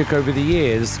of magic over the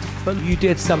years, but you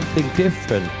did something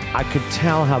different. I could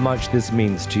tell how much this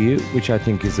means to you, which I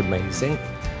think is amazing.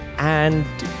 And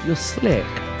you're slick,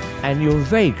 and you're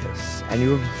Vegas, and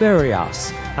you're very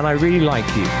us, and I really like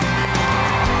you.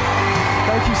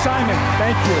 Thank you, Simon.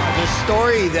 Thank you. The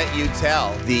story that you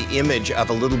tell, the image of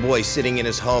a little boy sitting in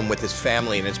his home with his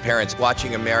family and his parents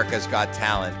watching America's Got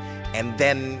Talent, and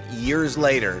then years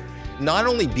later, not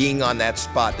only being on that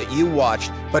spot that you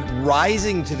watched, but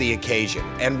rising to the occasion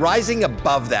and rising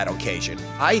above that occasion.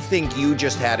 I think you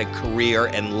just had a career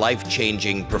and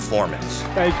life-changing performance.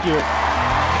 Thank you.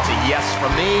 It's a yes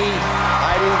from me,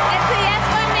 Heidi. It's a yes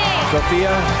from me.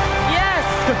 Sophia, Yes.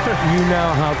 you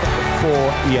now have 4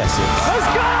 yeses. Let's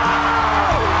go!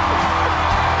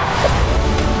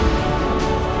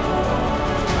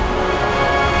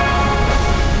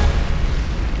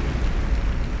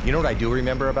 You know what I do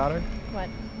remember about her? What?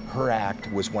 Her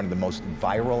act was one of the most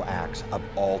viral acts of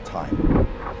all time.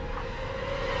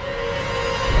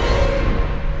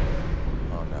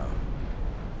 Oh no.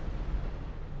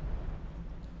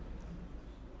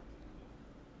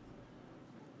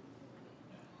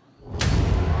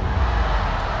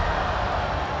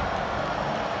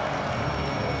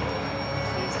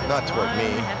 Not toward me.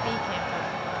 Happy camper.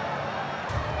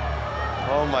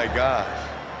 Oh my gosh.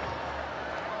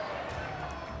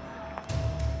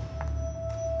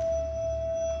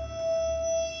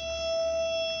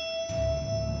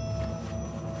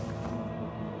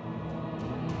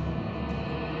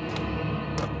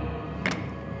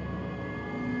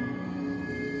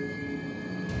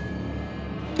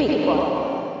 Big one.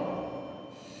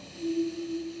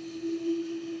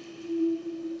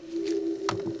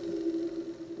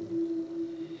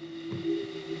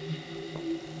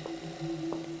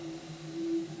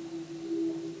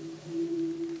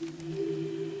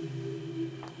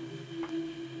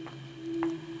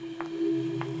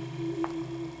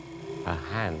 Her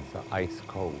hands are ice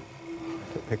cold.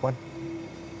 Pick one.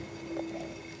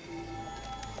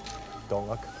 Don't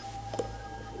look.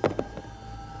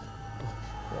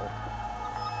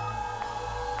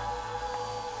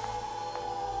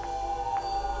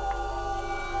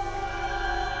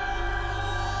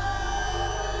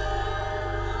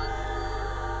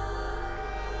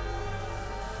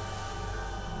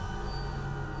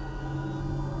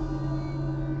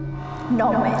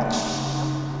 No match.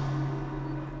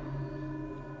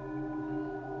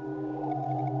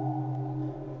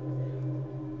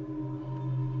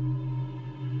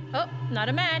 Oh, not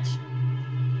a match.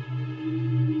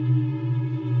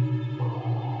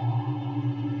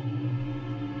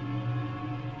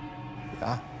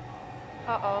 Yeah.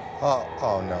 Uh-oh.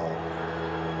 Oh no.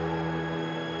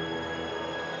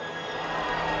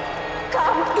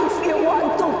 Come if you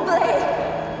want to play.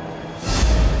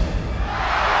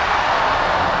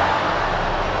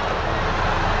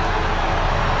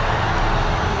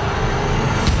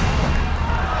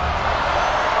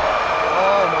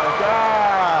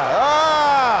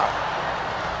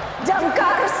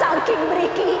 Jangkar saking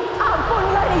briki, ampun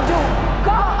mariju,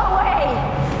 go away.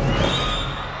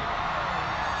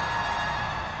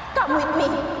 Come with me.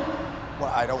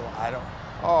 Well, I don't.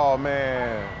 Oh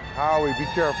man, Howie, be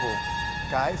careful.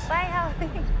 Guys? Bye, Howie.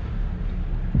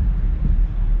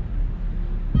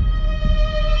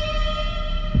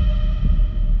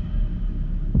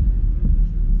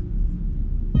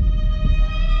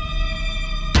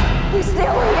 He's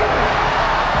still here.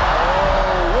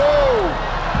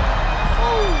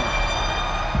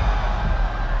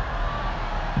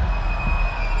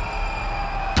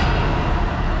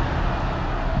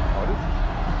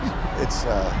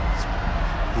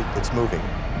 It's moving.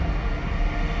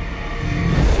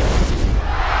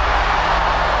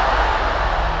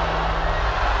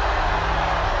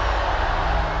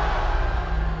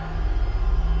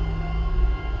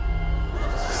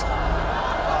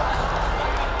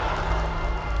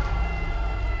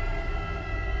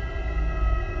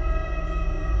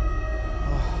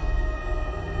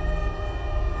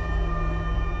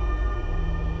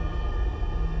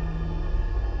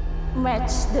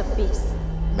 Match the piece.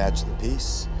 Match the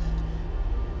piece.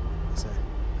 Is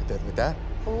that with that?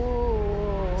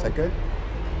 Ooh. Is that good?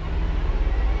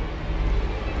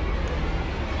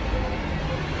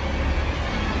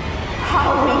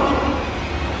 Howie.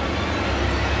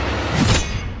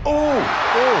 Oh!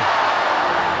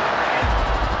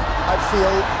 I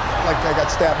feel like I got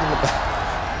stabbed in the back.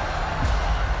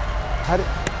 How did...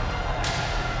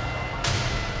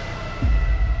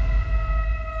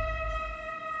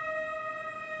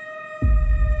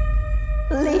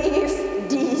 Leave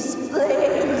this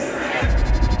place.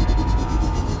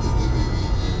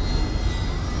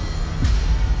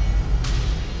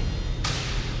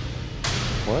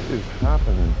 What is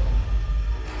happening?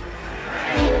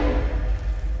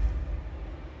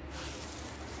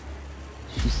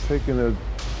 She's taking her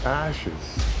ashes.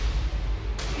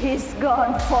 He's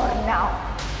gone for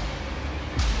now.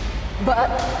 But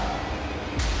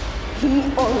he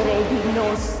already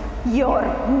knows your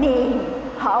name,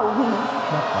 Howie.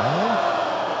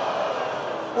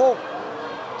 Oh,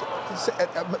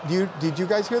 did you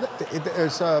guys hear that?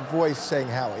 There's a voice saying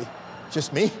Howie.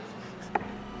 Just me?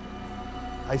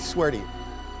 I swear to you.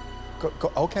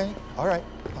 Go, okay, all right.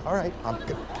 I'm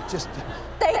good. Just...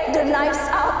 Take the knives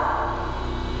out.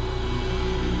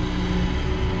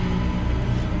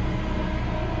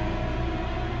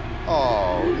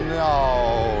 Oh,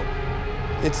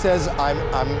 no. It says, I'm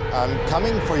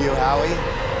coming for you, Howie.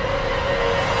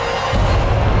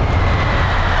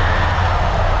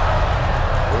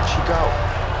 Where'd she go?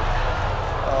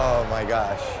 Oh, my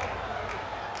gosh.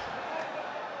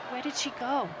 Where did she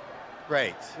go?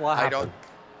 Great. What happened?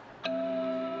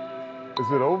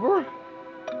 Is it over?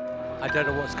 I don't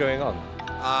know what's going on.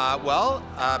 Well,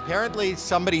 apparently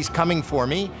somebody's coming for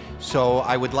me, so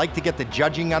I would like to get the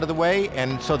judging out of the way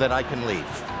and so that I can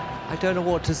leave. I don't know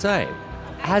what to say.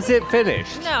 Has it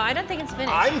finished? No, I don't think it's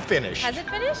finished. I'm finished. Has it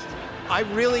finished? I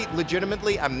really,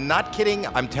 legitimately, I'm not kidding.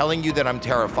 I'm telling you that I'm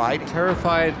terrified.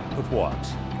 Terrified of what?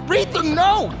 Read the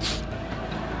notes!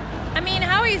 I mean,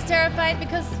 Howie's terrified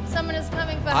because someone is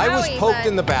coming for I Howie. was poked but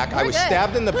in the back. I we're was good.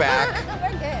 stabbed in the back.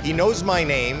 We're good. He knows my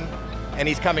name, and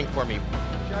he's coming for me.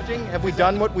 Judging, have we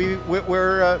done what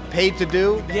we're paid to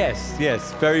do? Yes,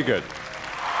 yes, very good.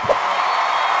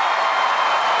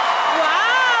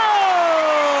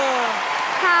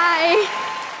 Hi.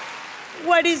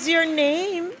 What is your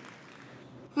name?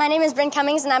 My name is Brynn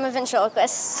Cummings, and I'm a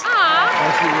ventriloquist.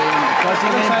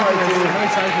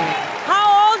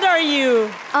 How old are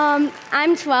you?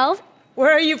 I'm 12.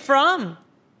 Where are you from?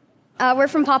 We're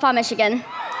from Paw Paw, Michigan.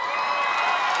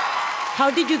 How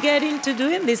did you get into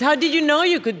doing this? How did you know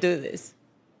you could do this?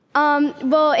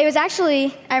 Well, it was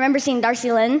actually, I remember seeing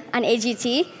Darcy Lynn on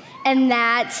AGT, and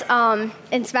that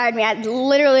inspired me. I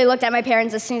literally looked at my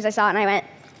parents as soon as I saw it, and I went,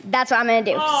 that's what I'm gonna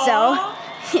do. Aww.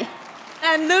 So.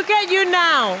 And look at you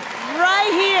now,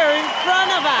 right here in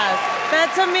front of us.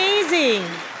 That's amazing.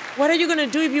 What are you gonna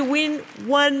do if you win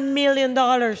 $1 million?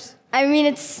 I mean,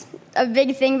 it's a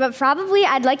big thing, but probably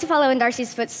I'd like to follow in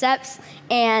Darcy's footsteps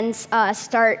and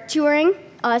start touring.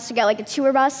 So get like a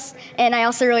tour bus, and I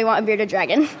also really want a bearded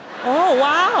dragon. Oh,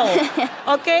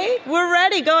 wow. Okay, we're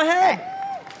ready, go ahead.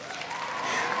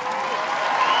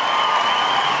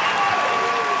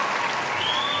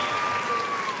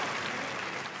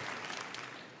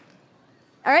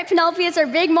 All right, Penelope, it's our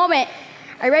big moment.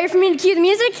 Are you ready for me to cue the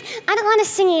music? I don't want to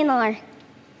sing anymore.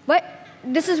 What?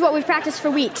 This is what we've practiced for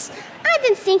weeks. I've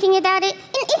been thinking about it,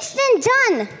 and it's been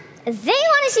done. They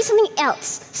want to see something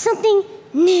else, something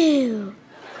new.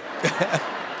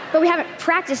 But we haven't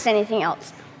practiced anything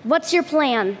else. What's your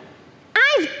plan?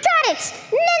 I've got it!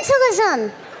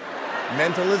 Mentalism!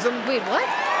 Mentalism? Wait, what?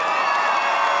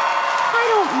 I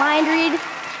don't mind, Reed.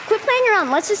 Quit playing around.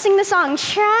 Let's just sing the song.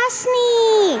 Trust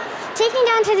me. Take me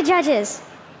down to the judges.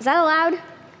 Is that allowed?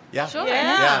 Yeah. Sure.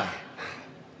 Yeah.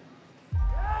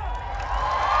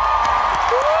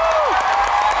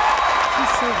 He's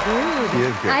so good. He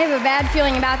is good. I have a bad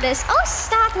feeling about this. Oh,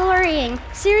 stop worrying.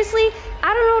 Seriously,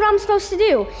 I don't know what I'm supposed to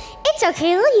do. It's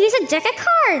okay, we'll use a deck of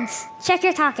cards. Check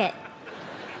your pocket.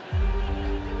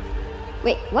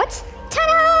 Wait, what?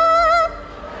 Ta-da!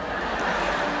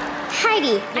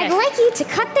 Heidi, I'd like you to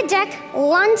cut the deck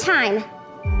one time.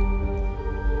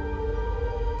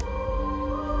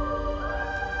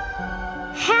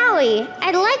 Howie,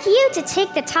 I'd like you to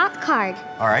take the top card.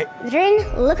 All right.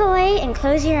 Brynn, look away and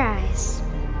close your eyes.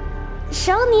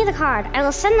 Show me the card. I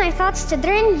will send my thoughts to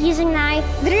Brynn using my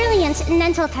brilliant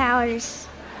mental powers.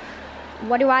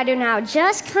 What do I do now?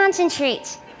 Just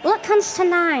concentrate. What comes to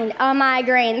mind? A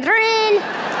migraine. Brynn!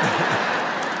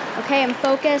 Okay, I'm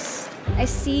focused. I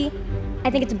see.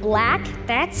 I think it's black.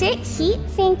 That's it. Keep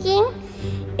thinking.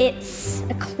 It's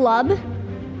a club.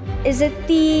 Is it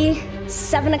the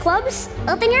 7 of clubs?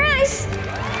 Open your eyes.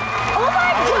 Oh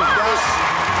my gosh!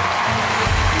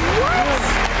 What?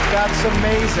 That's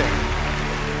amazing.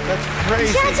 That's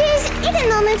crazy. Judges, in a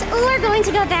moment, we're going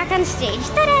to go back on stage.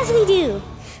 But as we do,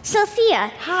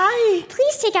 Sophia. Hi.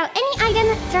 Please take out any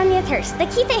item from your purse, but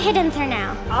keep it hidden for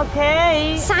now.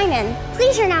 Okay. Simon,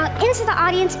 please run out into the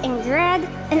audience and grab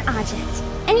an object.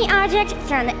 Any object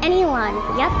from anyone.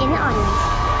 Yep, in the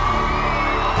audience.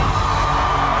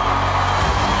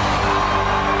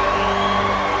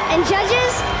 And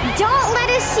judges, don't let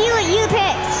us see what you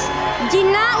picked. Do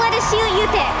not let us see what you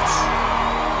picked.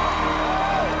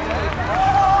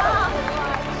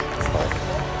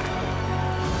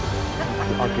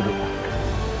 I'll give it back.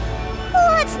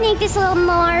 Let's make this a little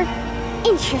more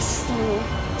interesting.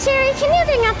 Terry, can you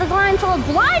bring out the blindfold?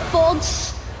 Blindfold?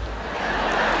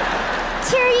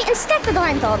 Terry, inspect the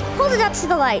blindfold. Hold it up to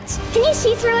the light. Can you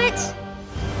see through it?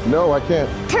 No, I can't.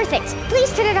 Perfect.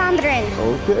 Please put it on, Brynn.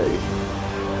 Okay.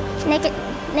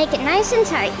 Make it nice and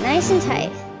tight, nice and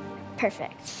tight.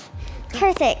 Perfect.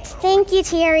 Perfect. Thank you,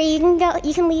 Terry. You can go.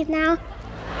 You can leave now.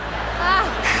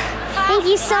 Thank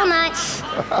you so much.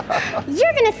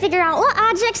 You're gonna figure out what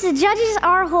objects the judges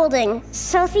are holding.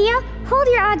 Sophia, hold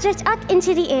your object up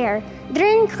into the air.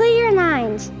 Brynn, clear your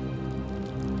mind.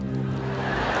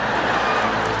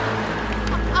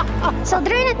 So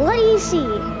Brynn, what do you see?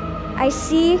 I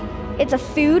see it's a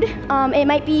food.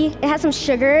 It has some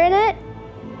sugar in it.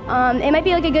 It might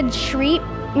be like a good treat.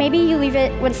 Maybe you leave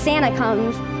it when Santa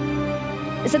comes.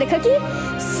 Is it a cookie?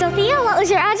 Sophia, what was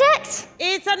your object?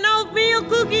 It's an oatmeal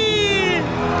cookie!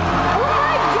 Oh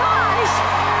my gosh!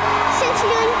 Since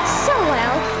you're doing so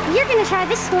well, you're gonna try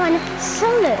this one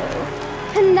solo.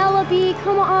 Penelope,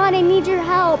 come on, I need your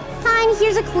help. Fine,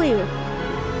 here's a clue.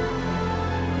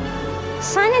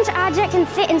 Simon's object can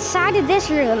fit inside of this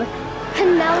room.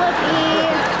 Penelope.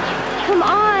 Come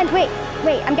on. Wait,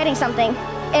 I'm getting something.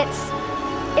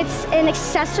 It's an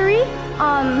accessory.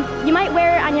 You might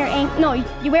wear it on your no,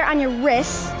 you wear it on your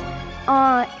wrist.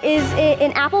 Is it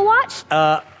an Apple Watch?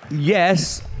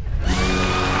 Yes. Wow.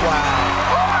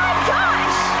 Oh my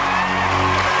gosh!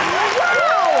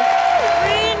 Wow!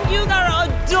 Brynn, you are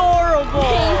adorable.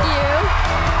 Thank you.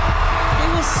 It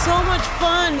was so much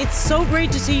fun. It's so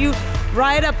great to see you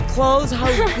right up close,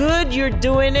 how good you're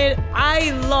doing it.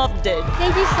 I loved it.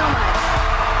 Thank you so much.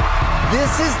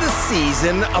 This is the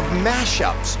season of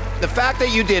mashups. The fact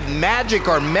that you did magic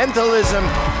or mentalism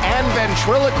and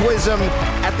ventriloquism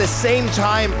at the same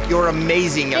time, you're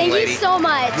amazing, young lady. Thank you so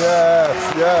much. Yes,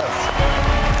 yes.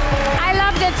 I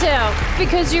loved it too,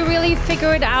 because you really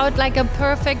figured out like a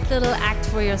perfect little act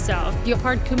for yourself. You're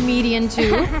part comedian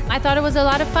too. I thought it was a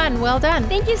lot of fun. Well done.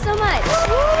 Thank you so much.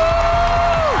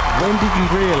 When did you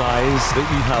realize that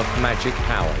you have magic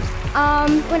powers?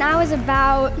 When I was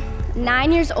about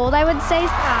 9 years old, I would say.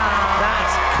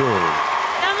 That's cool.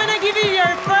 I'm gonna give you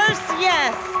your first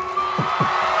yes.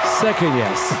 Second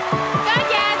yes. Good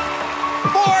yes.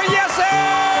 4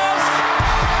 yeses!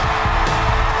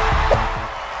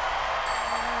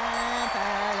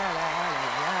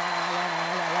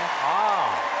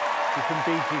 You're from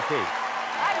BGT.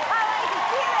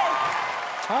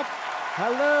 Top.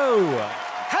 Hello.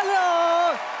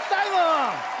 Hello,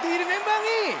 Simon. Do you remember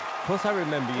me? Of course I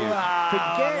remember you. Wow.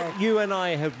 Forget you and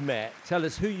I have met. Tell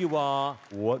us who you are.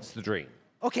 What's the dream?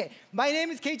 Okay, my name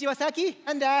is Keiichi Iwasaki,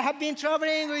 and I have been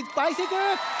traveling with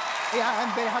bicycle. Yeah,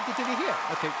 I'm very happy to be here.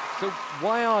 Okay, so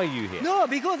why are you here? No,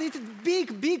 because it's a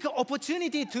big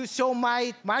opportunity to show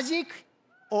my magic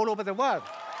all over the world.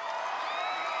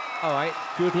 All right,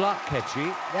 good luck,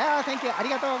 Keiichi. Yeah, thank you.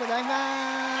 Arigatou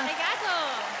gozaimasu. Arigato.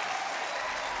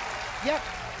 Yep.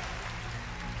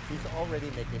 He's already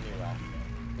making me laugh.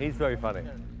 He's very funny.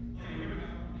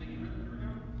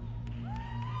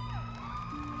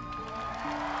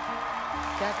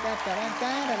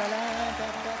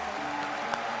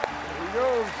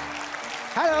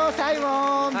 Hello,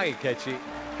 Simon. Hi, Keiichi.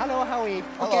 Hello, Howie.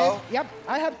 Okay. Hello. Yep.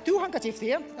 I have 2 handkerchiefs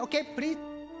here. Okay, please.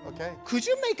 Okay. Could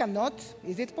you make a knot?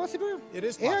 Is it possible? It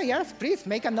is possible. Yeah, yes, please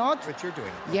make a knot. What you're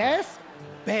doing. Yes.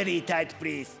 Very tight,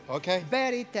 please. Okay.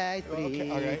 Very tight, please. Okay,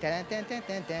 all right. Tan, tan, tan,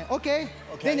 tan, tan. Okay.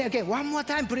 Okay. Then again, one more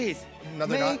time, please.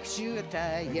 Another knot? Make sure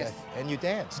tight. Okay. Yes. And you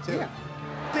dance, too. Yeah.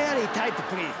 Very tight,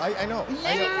 please. I know.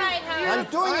 Let me try it, Howard. I'm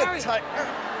doing it tight.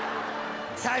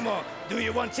 Simon, do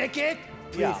you want to check it?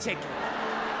 Please Yeah. check it.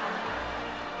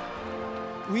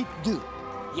 We do.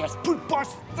 Yes, pull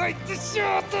parts tight,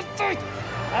 tight.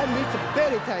 And it's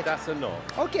very tight. That's a knot.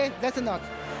 Okay, that's a knot.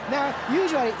 Now,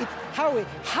 usually it's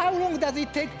how long does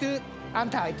it take to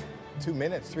untie it? 2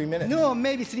 minutes, 3 minutes. No,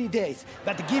 maybe 3 days.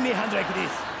 But give me a hand like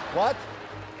this. What?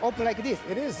 Open like this.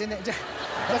 It is. Then just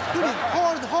put it.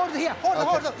 Hold here.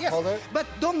 Hold. Yes. Hold it. But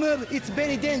don't move. It's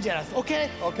very dangerous. Okay?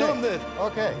 Okay. Don't move.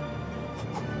 Okay.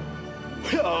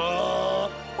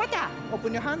 What the?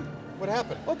 Open your hand. What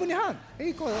happened? Open your hand. Here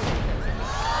you go.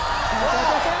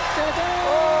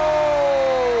 Oh!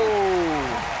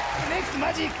 Next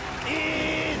magic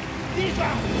is this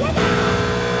one.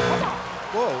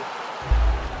 Whoa.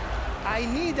 I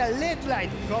need a LED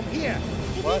light from here.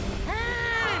 What?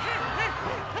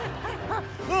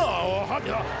 Oh,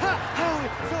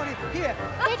 sorry, here.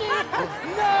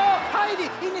 No, Heidi,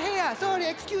 in here. Sorry,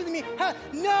 excuse me.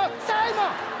 No,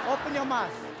 Simon, open your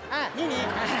mouth. Nini.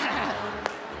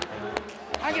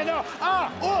 No. No.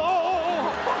 Oh,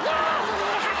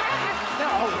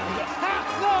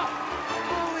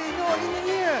 wait, no, in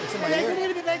here. It's in my like ear. a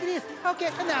little bit like this. Okay,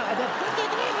 now.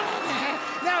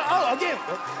 Now, again.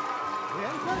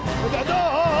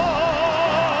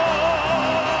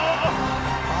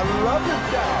 I love it,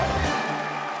 guy.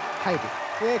 Heidi,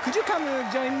 could you come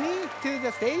join me to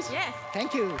the stage? Yes.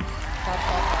 Thank you.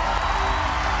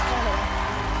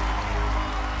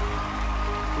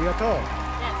 Arigatou.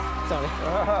 Yes. Sorry.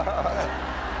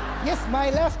 Yes, my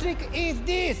last trick is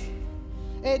this.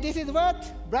 This is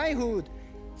what? Blind hood.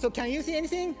 So can you see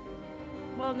anything?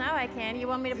 Well, now I can. You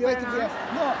want me to put Yes, it on? yes.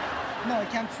 No, I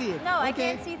can't see it. No, I Okay.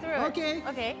 can't see through it. Okay.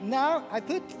 Okay. Now I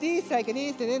put this like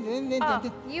this. Oh,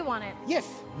 you want it. Yes.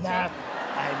 Now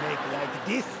I make like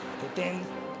this. Then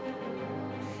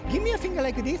give me a finger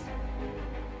like this.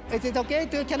 Is it okay?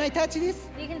 Can I touch this?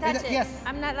 You can touch it. Yes.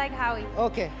 I'm not like Howie.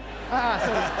 Okay.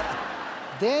 Sorry.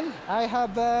 Then I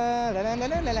have a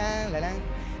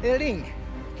ring.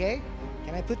 Okay.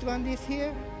 Can I put one this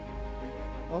here?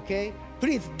 Okay.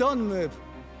 Please don't move.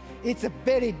 It's a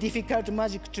very difficult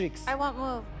magic tricks. I won't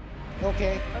move.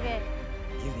 Okay. Okay.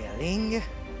 Give me a ring.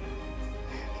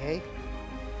 Okay?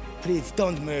 Please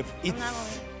don't move.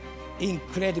 It's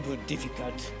incredibly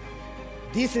difficult.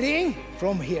 This ring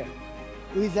from here.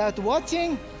 Without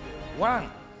watching. 1,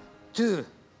 2,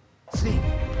 3.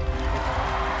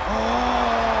 Oh,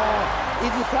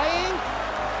 is it flying?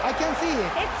 I can see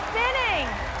it. It's spinning.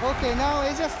 Okay, now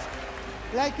it's just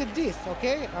like this,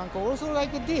 okay? And also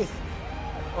like this.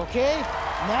 Okay?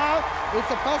 Now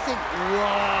it's a passing.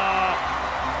 Wow!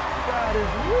 That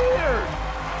is weird.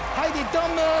 Heidi,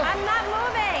 don't move. I'm not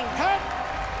moving. Cut.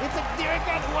 It's a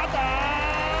direct water.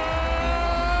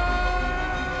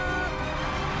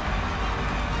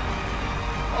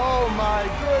 Oh my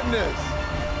goodness.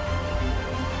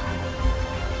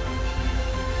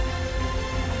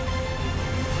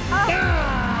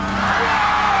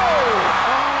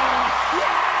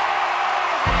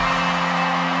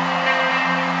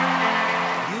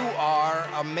 You are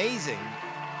amazing.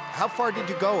 How far did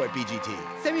you go at BGT?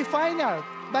 Semi-final,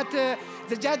 but the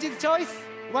judge's choice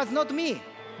was not me.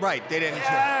 Right, they didn't.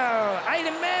 Oh, I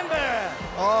remember.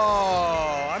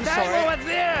 Oh, I'm sorry. Simon was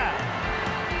there.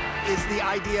 Is the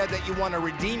idea that you want to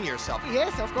redeem yourself?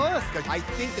 Yes, of course. Because I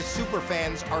think the super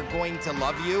fans are going to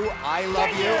love you. I love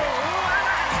you.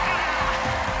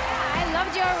 I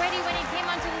loved you already when you came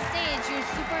onto the stage. You're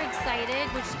super excited,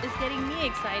 which is getting me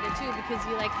excited too, because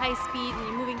you like high speed and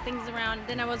you're moving things around.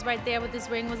 Then I was right there with this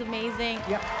ring, was amazing.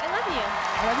 Yep. I love you.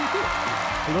 I love you too.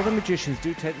 A lot of magicians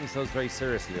do take themselves very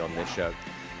seriously on this show.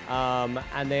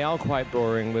 And they are quite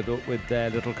boring with their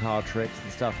little card tricks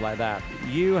and stuff like that.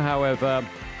 You, however,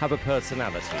 have a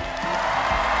personality.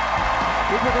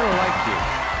 People are going to like you.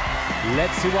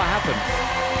 Let's see what happens.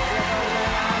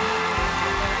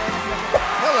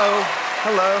 Hello.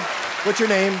 Hello. What's your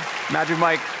name? Magic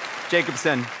Mike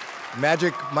Jacobson.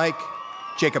 Magic Mike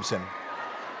Jacobson.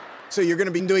 So you're going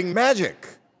to be doing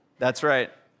magic. That's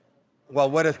right. Well,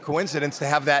 what a coincidence to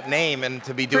have that name and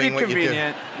to be doing what you do. Pretty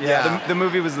convenient. Yeah. The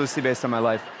movie was loosely based on my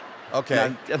life.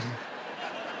 Okay.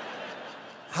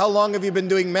 How long have you been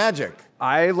doing magic?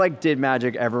 I did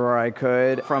magic everywhere I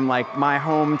could, from my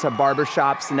home to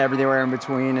barbershops and everywhere in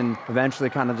between, and eventually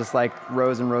kind of just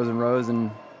rose and rose and rose, and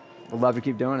would love to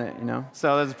keep doing it, you know?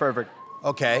 So this is perfect.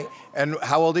 Okay. And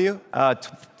how old are you?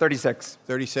 36.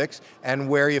 36. And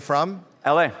where are you from?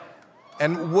 LA.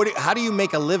 And how do you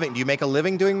make a living? Do you make a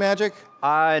living doing magic?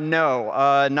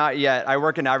 No, not yet. I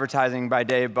work in advertising by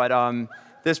day, but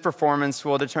this performance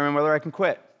will determine whether I can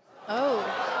quit. Oh.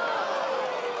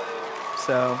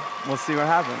 So we'll see what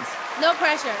happens. No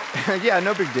pressure. Yeah,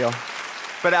 no big deal.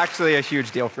 But actually a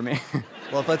huge deal for me.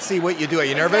 Well, let's see what you do. Are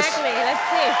you nervous? Exactly, let's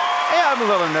see. Yeah, I'm a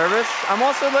little nervous. I'm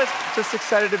also just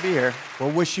excited to be here. We'll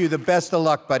wish you the best of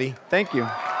luck, buddy. Thank you.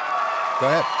 Go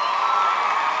ahead.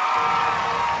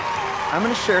 I'm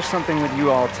going to share something with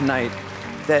you all tonight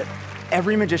that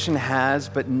every magician has,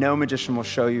 but no magician will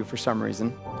show you for some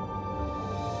reason.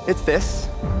 It's this.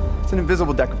 It's an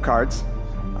invisible deck of cards.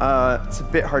 It's a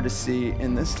bit hard to see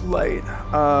in this light.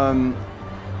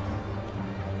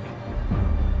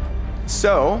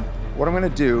 So what I'm going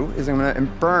to do is I'm going to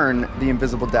burn the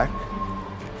invisible deck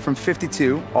from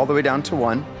 52 all the way down to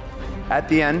 1. At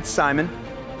the end, Simon,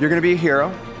 you're going to be a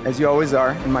hero, as you always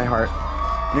are in my heart.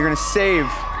 And you're going to save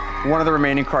one of the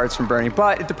remaining cards from burning,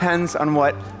 but it depends on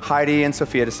what Heidi and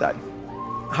Sophia decide.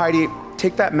 Heidi,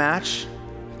 take that match.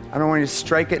 I don't want you to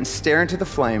strike it and stare into the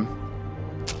flame.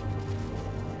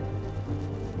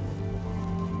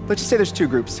 Let's just say there's 2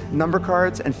 groups, number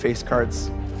cards and face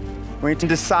cards. We need to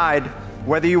decide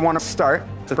whether you want to start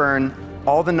to burn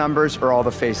all the numbers or all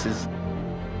the faces.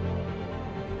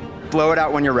 Blow it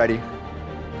out when you're ready.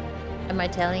 Am I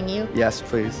telling you? Yes,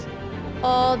 please.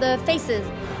 All the faces.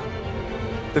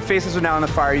 The faces are now in the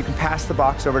fire. You can pass the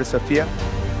box over to Sophia.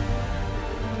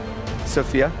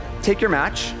 Sophia, take your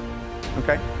match.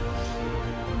 Okay.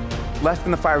 Left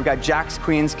in the fire, we've got jacks,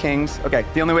 queens, kings. Okay,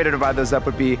 the only way to divide those up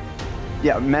would be,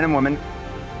 yeah, men and women.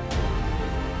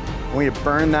 I want you to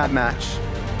burn that match.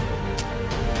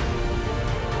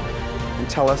 And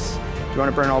tell us, do you want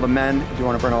to burn all the men, or do you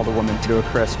want to burn all the women to a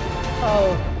crisp?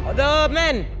 Oh, the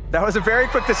men. That was a very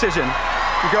quick decision.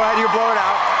 You go ahead, you blow it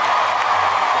out.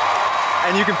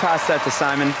 And you can pass that to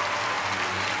Simon.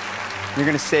 You're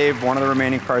going to save one of the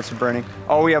remaining cards for burning.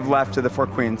 All we have left are the 4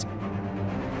 queens.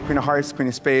 Queen of hearts, queen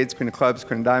of spades, queen of clubs,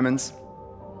 queen of diamonds.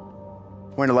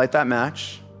 We're going to light that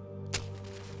match.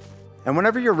 And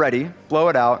whenever you're ready, blow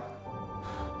it out.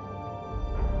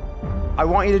 I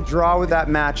want you to draw with that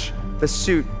match the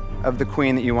suit of the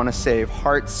queen that you want to save.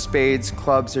 Hearts, spades,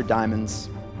 clubs, or diamonds.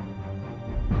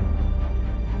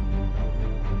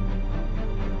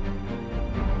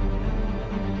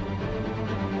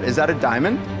 Is that a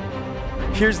diamond?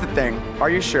 Here's the thing.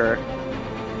 Are you sure?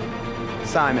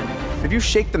 Simon, if you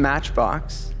shake the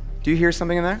matchbox, do you hear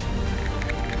something in there?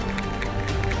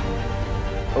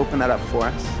 Open that up for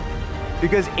us.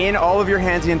 Because in all of your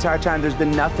hands the entire time, there's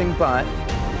been nothing but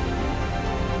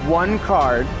one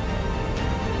card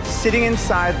sitting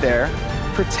inside there,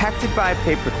 protected by a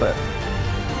paperclip.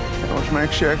 I want to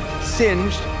make sure,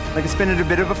 singed, like it's been in a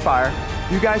bit of a fire.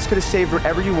 You guys could have saved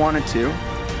whatever you wanted to,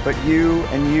 but you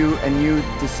and you and you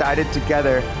decided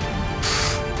together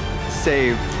to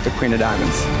save the Queen of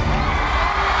Diamonds. Thank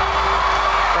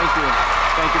you.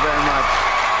 Thank you very much.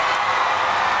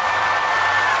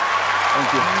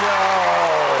 Thank you. No.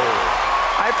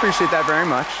 I appreciate that very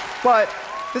much, but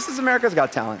this is America's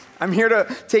Got Talent. I'm here to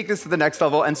take this to the next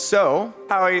level, and so,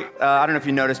 Howie, I don't know if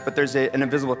you noticed, but there's an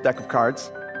invisible deck of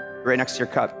cards right next to your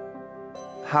cup.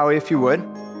 Howie, if you would,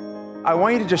 I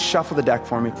want you to just shuffle the deck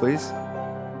for me, please.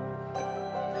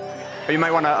 But you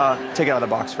might want to take it out of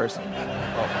the box first.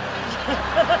 Oh.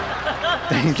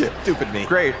 Thank you. Stupid me.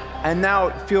 Great. And now,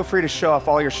 feel free to show off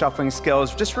all your shuffling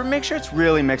skills. Just make sure it's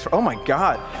really mixed. Oh my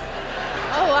God.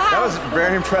 Oh, wow. That was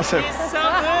very impressive. He's so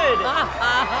good.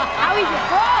 Howie's a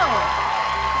pro.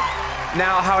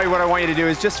 Now, Howie, what I want you to do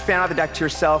is just fan out the deck to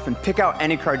yourself and pick out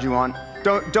any card you want.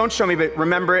 Don't show me, but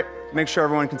remember it. Make sure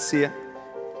everyone can see it.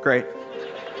 Great.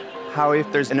 Howie,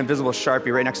 if there's an invisible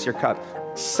Sharpie right next to your cup,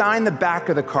 sign the back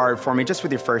of the card for me, just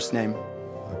with your first name.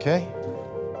 Okay.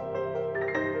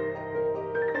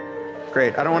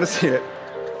 Great, I don't want to see it.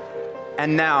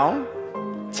 And now,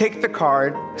 take the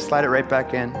card, slide it right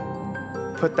back in,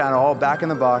 put that all back in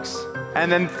the box, and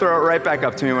then throw it right back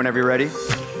up to me whenever you're ready.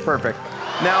 Perfect.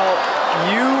 Now,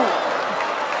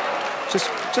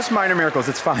 just minor miracles,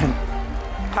 it's fine.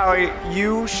 Howie,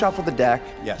 you shuffled the deck.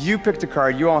 Yes. You picked a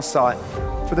card, you all saw it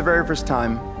for the very first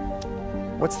time.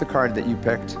 What's the card that you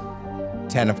picked?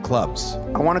 10 of clubs.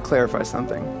 I want to clarify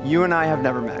something. You and I have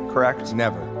never met, correct?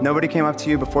 Never. Nobody came up to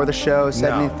you before the show,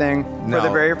 said anything? No. For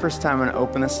the very first time, I'm going to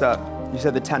open this up. You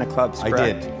said the 10 of clubs, correct?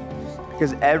 I did.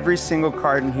 Because every single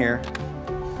card in here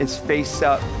is face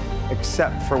up,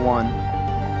 except for one.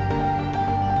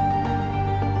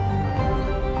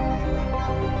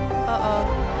 Uh-oh.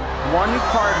 One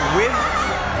card with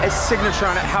a signature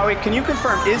on it. Howie, can you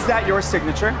confirm, is that your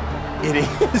signature? It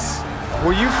is.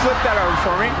 Will you flip that over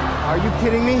for me? Are you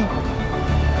kidding me?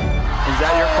 Is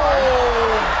that your card?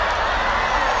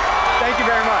 Thank you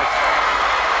very much.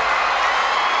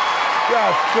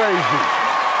 That's crazy.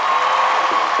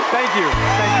 Thank you.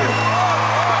 Thank you.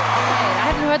 I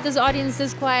haven't heard this audience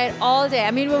this quiet all day.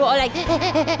 I mean, we were all like,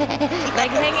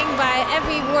 like hanging by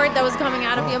every word that was coming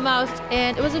out of your mouth,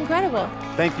 and it was incredible.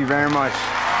 Thank you very much.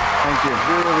 Thank you.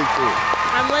 Really cool.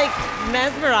 I'm like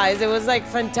mesmerized. It was like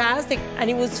fantastic. And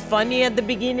it was funny at the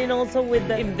beginning also with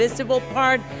the invisible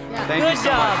part. Yeah. Thank Good you so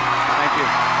job. much. Thank you.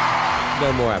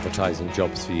 No more advertising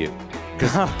jobs for you.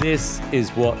 Because this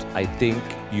is what I think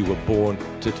you were born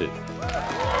to do.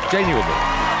 Genuinely.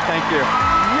 Thank you.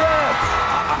 Yes!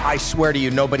 I swear to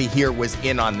you, nobody here was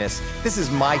in on this. This is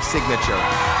my signature.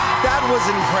 That was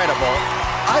incredible.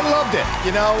 I loved it.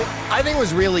 You know, I think it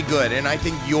was really good, and I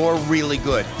think you're really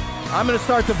good. I'm going to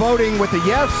start the voting with a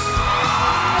yes.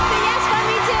 It's a yes for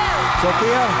me too.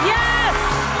 Sophia? Yes!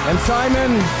 And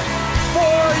Simon? 4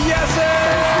 yeses!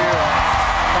 Thank you.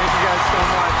 Thank you guys so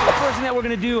much. The first thing that we're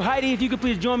going to do, Heidi, if you could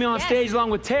please join me on stage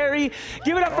along with Terry.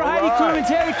 Give it up for Heidi Crew and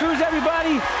Terry Crews,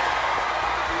 everybody.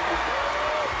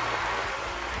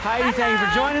 Heidi, thank you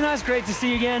for joining us. Great to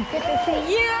see you again. Good to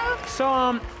see you.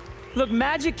 So, look,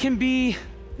 magic can be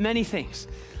many things.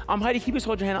 Heidi, keep us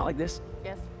hold your hand out like this.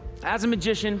 Yes. As a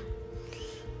magician,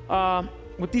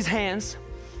 with these hands,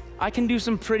 I can do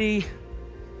some pretty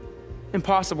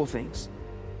impossible things.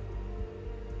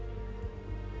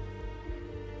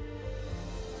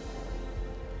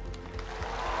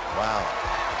 Wow.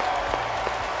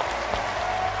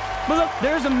 But look,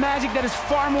 there's a magic that is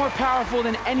far more powerful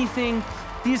than anything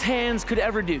these hands could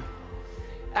ever do.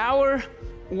 Our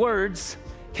words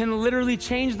can literally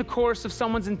change the course of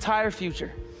someone's entire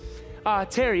future.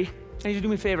 Terry, I need you to do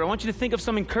me a favor. I want you to think of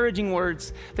some encouraging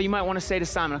words that you might want to say to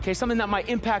Simon, okay? Something that might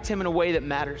impact him in a way that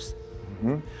matters.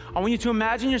 Mm-hmm. I want you to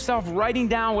imagine yourself writing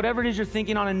down whatever it is you're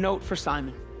thinking on a note for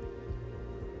Simon.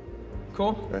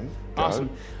 Cool? Okay. Awesome.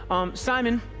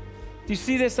 Simon, do you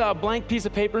see this blank piece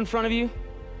of paper in front of you?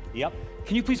 Yep.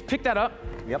 Can you please pick that up?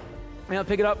 Yep. Yeah,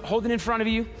 pick it up, hold it in front of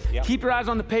you. Yep. Keep your eyes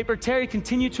on the paper. Terry,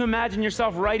 continue to imagine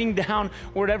yourself writing down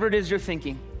whatever it is you're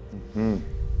thinking. Mm-hmm.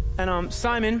 And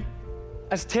Simon,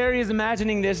 as Terry is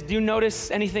imagining this, do you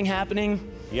notice anything happening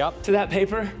to that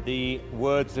paper? The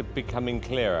words are becoming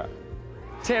clearer.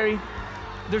 Terry,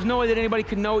 there's no way that anybody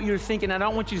could know what you're thinking. I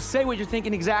don't want you to say what you're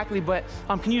thinking exactly, but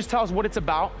can you just tell us what it's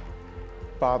about?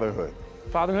 Fatherhood.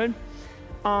 fatherhood.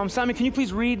 Simon, can you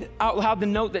please read out loud the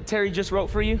note that Terry just wrote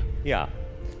for you? Yeah.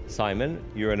 Simon,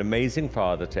 you're an amazing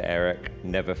father to Eric.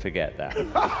 Never forget that.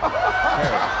 Is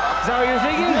that what you're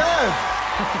thinking?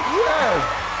 Yes.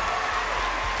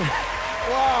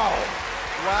 Wow.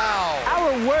 Wow.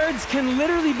 Our words can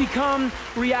literally become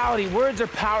reality. Words are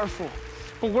powerful,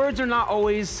 but words are not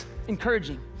always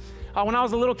encouraging. When I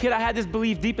was a little kid, I had this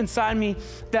belief deep inside me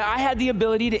that I had the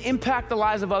ability to impact the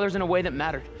lives of others in a way that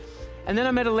mattered. And then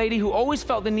I met a lady who always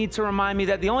felt the need to remind me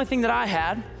that the only thing that I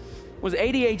had was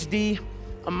ADHD,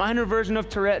 a minor version of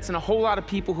Tourette's, and a whole lot of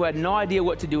people who had no idea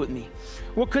what to do with me.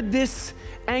 What could this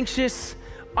anxious,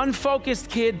 unfocused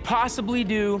kid possibly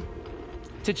do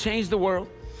to change the world?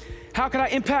 How could I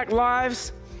impact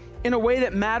lives in a way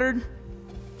that mattered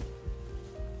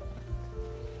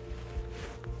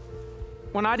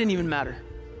when I didn't even matter?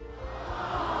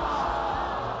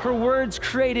 Her words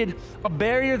created a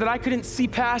barrier that I couldn't see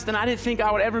past, and I didn't think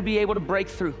I would ever be able to break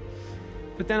through.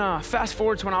 But then fast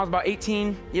forward to when I was about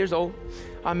 18 years old,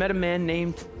 I met a man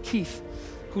named Keith,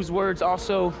 whose words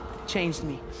also changed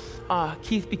me.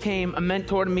 Keith became a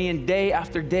mentor to me, and day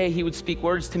after day, he would speak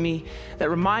words to me that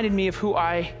reminded me of who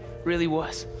I really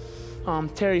was.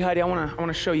 Terry, Heidi, I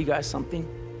wanna show you guys something.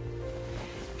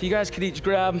 If you guys could each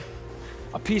grab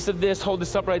a piece of this, hold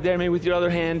this up right there, maybe with your other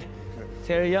hand.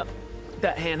 Terry, yep,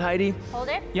 that hand, Heidi. Hold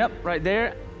it? Yep, right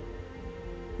there.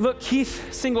 Look,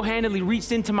 Keith single-handedly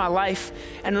reached into my life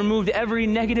and removed every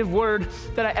negative word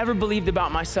that I ever believed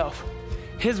about myself.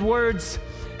 His words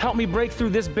helped me break through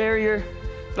this barrier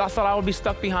that I thought I would be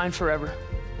stuck behind forever.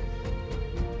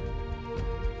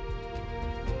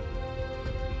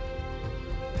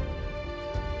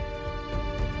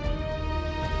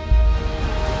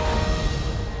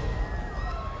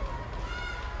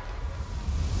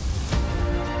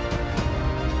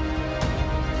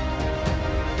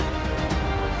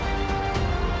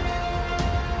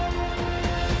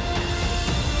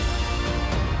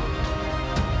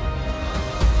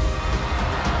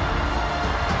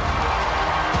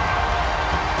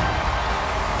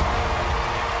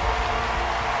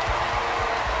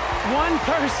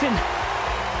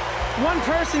 One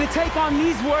person to take on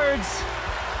these words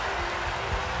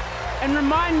and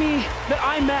remind me that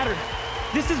I matter.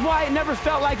 This is why it never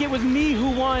felt like it was me who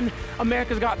won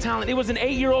America's Got Talent. It was an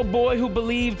 8-year-old boy who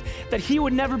believed that he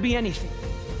would never be anything.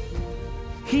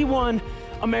 He won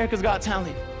America's Got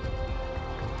Talent.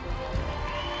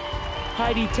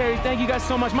 Heidi, Terry, thank you guys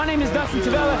so much. My name is Dustin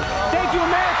Tavella. Thank you,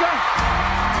 America.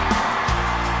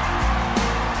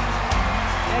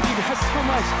 Thank you guys so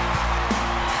much.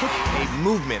 A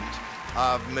movement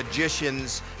of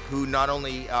magicians who not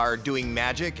only are doing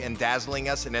magic and dazzling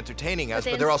us and entertaining us,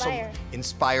 but they're also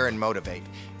inspire and motivate.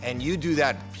 And you do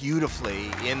that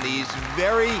beautifully in these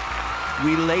very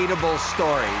relatable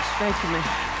stories. Thank you, man.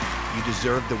 You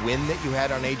deserve the win that you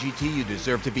had on AGT. You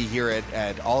deserve to be here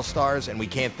at All Stars, and we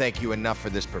can't thank you enough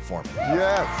for this performance.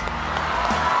 Yes.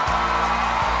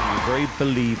 You're very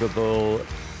believable.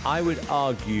 I would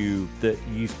argue that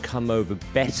you've come over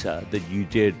better than you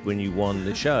did when you won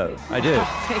the show. I do.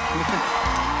 Thank you.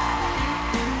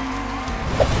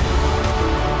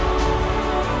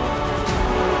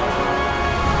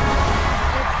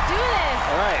 Let's do this.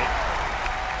 All right.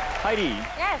 Heidi.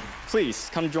 Yes. Please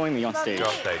come join me on stage. Go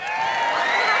on stage.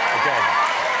 Again.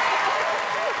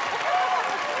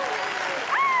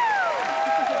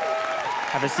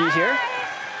 Have a seat here.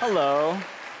 Hello.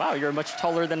 Wow, you're much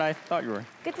taller than I thought you were.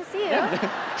 Good to see you. I'm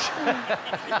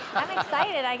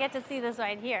excited I get to see this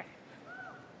right here.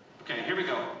 Okay, here we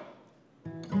go.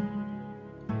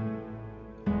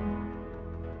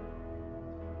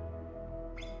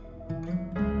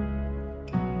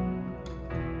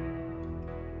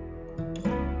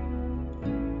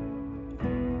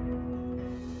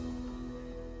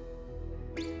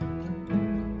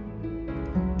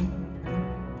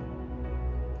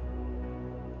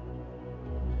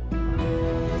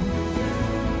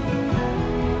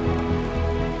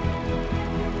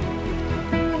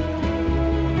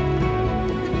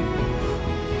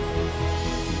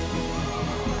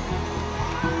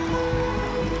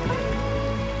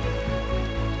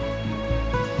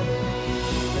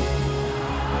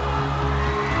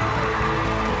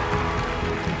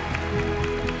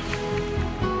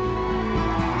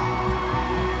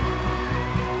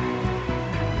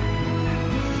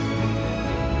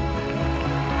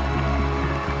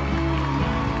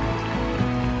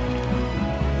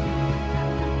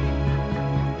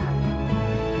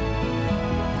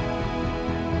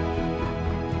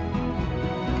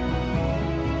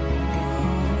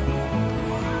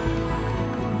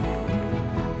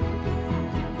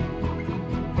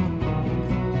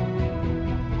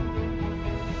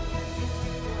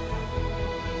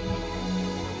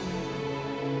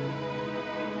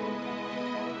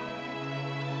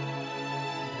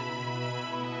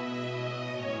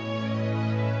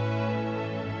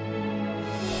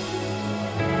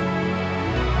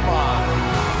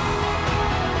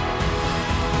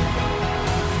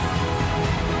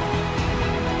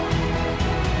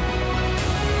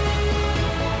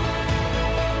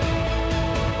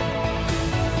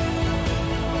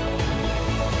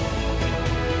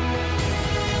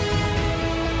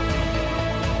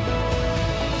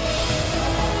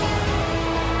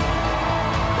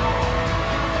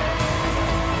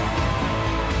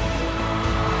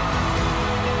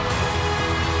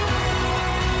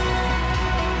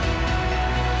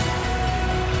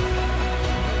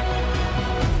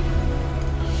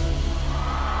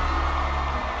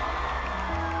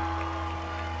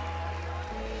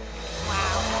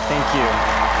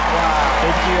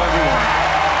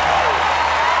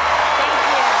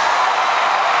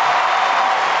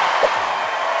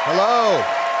 Hello.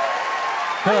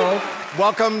 Hello.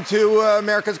 Welcome to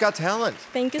America's Got Talent.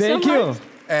 Thank you so much.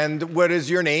 And what is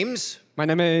your names? My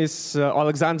name is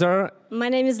Oleksandr. My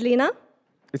name is Lena.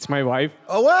 It's my wife.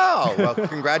 Oh, wow. Well,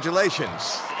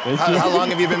 congratulations. Thank you. How long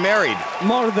have you been married?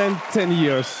 More than 10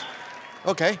 years.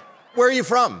 Okay. Where are you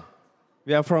from?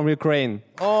 We are from Ukraine.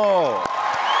 Oh.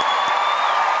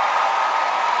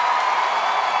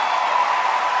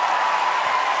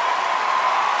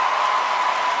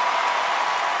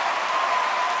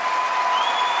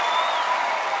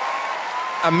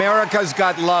 America's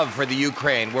got love for the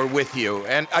Ukraine. We're with you.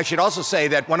 And I should also say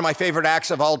that one of my favorite acts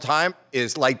of all time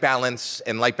is Light Balance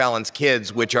and Light Balance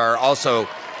Kids, which are also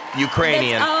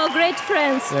Ukrainian. That's our great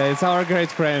friends. Yeah, it's our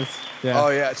great friends. Yeah. Oh,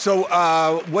 yeah. So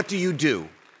what do you do?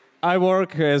 I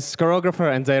work as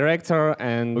choreographer and director,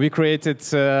 and we created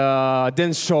a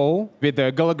dance show with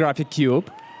a holographic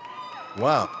cube.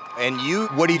 Wow. And you,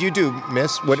 what did you do,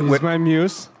 miss? She's my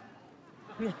muse.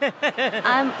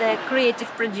 I'm the creative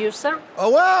producer. Oh,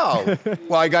 wow.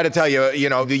 Well, I got to tell you, you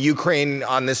know, the Ukraine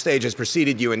on this stage has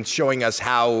preceded you in showing us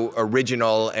how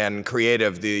original and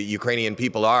creative the Ukrainian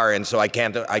people are. And so I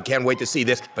can't wait to see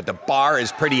this. But the bar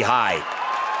is pretty high.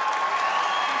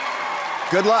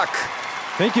 Good luck.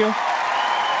 Thank you.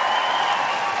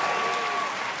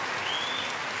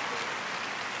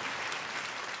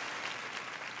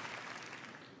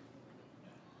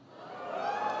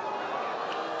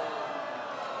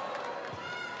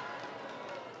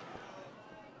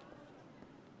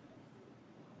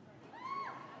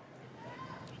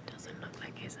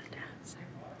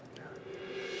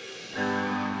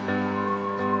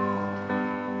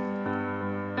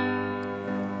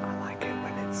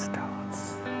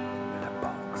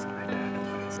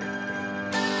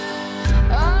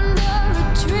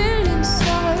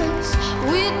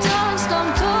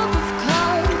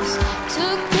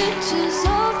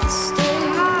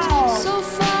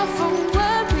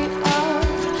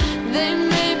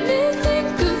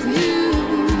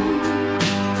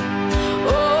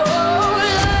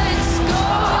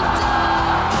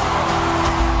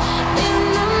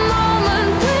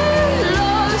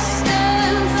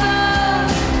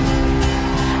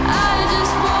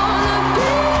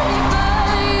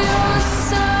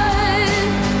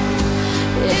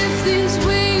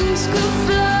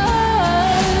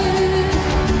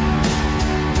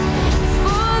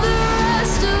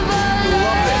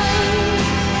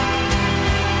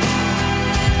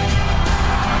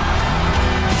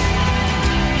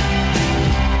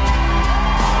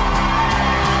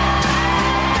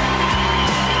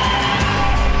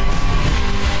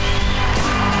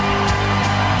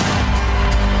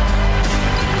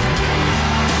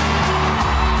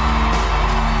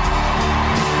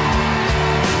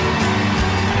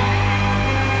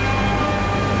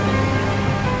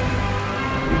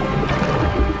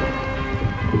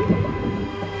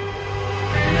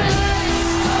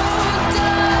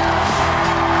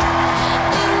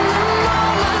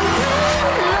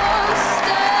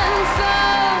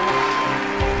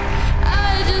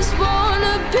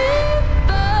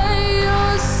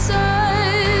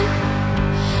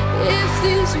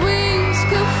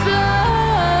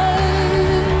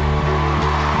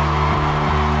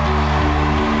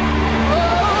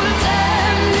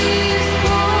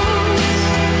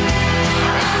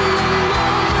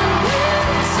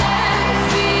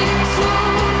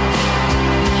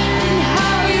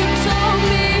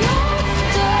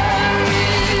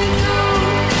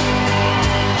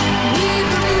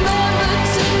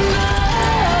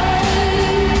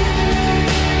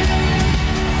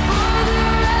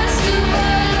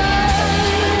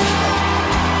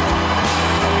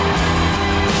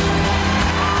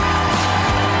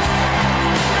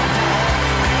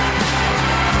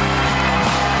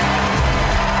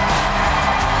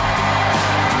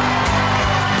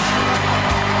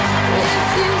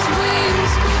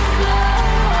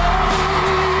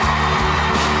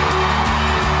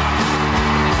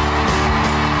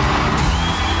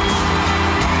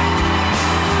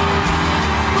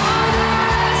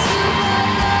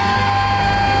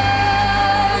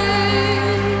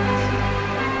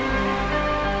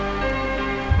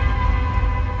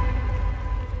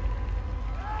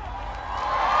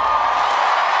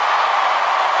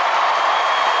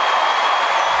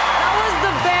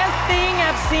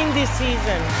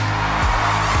 season?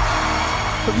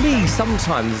 For me,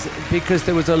 sometimes, because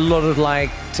there was a lot of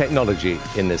technology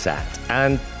in this act,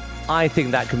 and I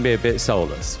think that can be a bit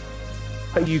soulless.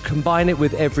 But you combine it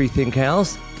with everything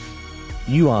else,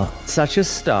 you are such a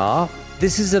star.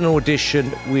 This is an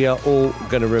audition we are all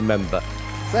going to remember.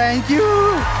 Thank you.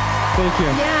 Thank you.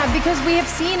 Yeah, because we have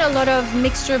seen a lot of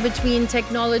mixture between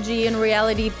technology and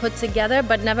reality put together,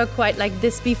 but never quite like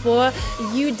this before.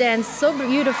 You dance so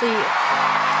beautifully.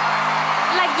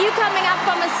 Like you coming up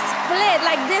from a split,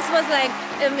 like this was like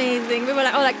amazing. We were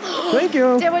like, oh, like, thank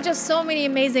you. There were just so many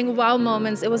amazing wow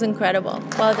moments. It was incredible.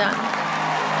 Well done.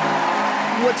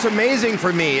 What's amazing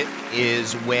for me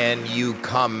is when you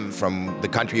come from the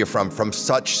country you're from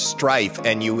such strife,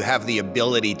 and you have the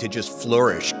ability to just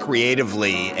flourish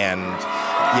creatively and,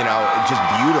 you know, just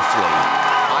beautifully.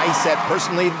 I set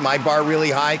personally my bar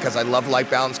really high because I love life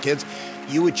balance kids.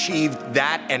 You achieved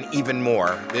that and even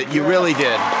more. You really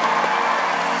did.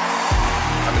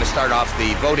 I'm going to start off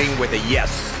the voting with a yes.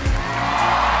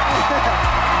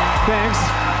 Thanks.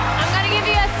 I'm going to give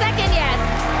you a second yes.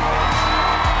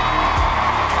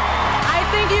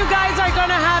 I think you guys are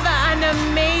gonna have an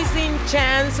amazing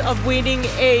chance of winning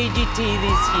AGT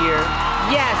this year.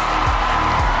 Yes.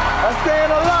 I'm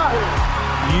staying alive.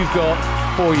 You've got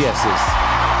 4 yeses.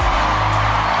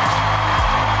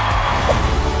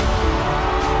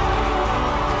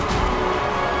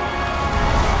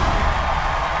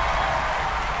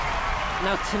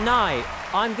 Now tonight,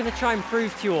 I'm gonna try and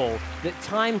prove to you all that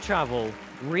time travel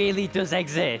really does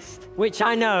exist, which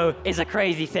I know is a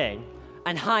crazy thing.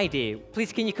 And Heidi,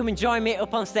 please can you come and join me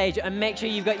up on stage and make sure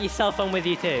you've got your cell phone with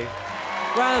you too.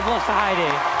 Round of applause for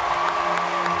Heidi.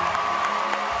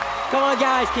 Come on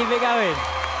guys, keep it going.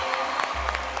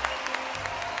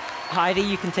 Heidi,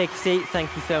 you can take a seat, thank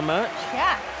you so much.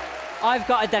 Yeah. I've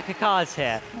got a deck of cards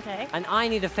here. Okay. And I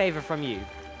need a favor from you.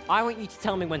 I want you to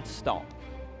tell me when to stop.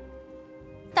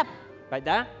 Stop. Right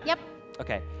there? Yep.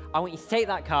 Okay. I want you to take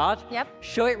that card,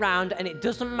 show it round, and it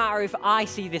doesn't matter if I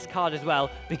see this card as well,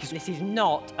 because this is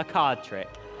not a card trick.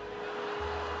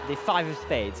 The 5 of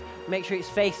spades. Make sure it's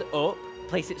face up,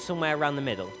 place it somewhere around the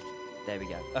middle. There we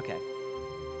go, okay.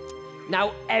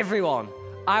 Now, everyone,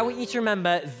 I want you to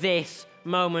remember this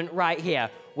moment right here,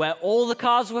 where all the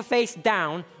cards were face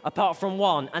down, apart from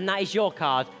one, and that is your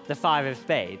card, the 5 of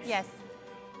spades. Yes.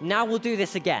 Now we'll do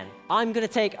this again. I'm going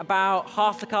to take about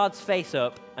half the cards face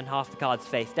up and half the cards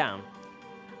face down.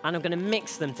 And I'm going to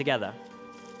mix them together.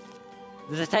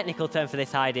 There's a technical term for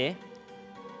this, Heidi.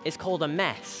 It's called a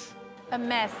mess. A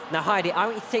mess. Now, Heidi, I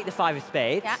want you to take the 5 of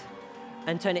spades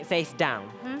and turn it face down.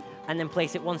 Mhm. And then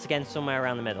place it once again somewhere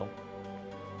around the middle.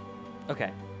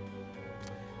 Okay.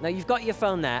 Now, you've got your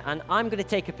phone there, and I'm going to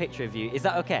take a picture of you. Is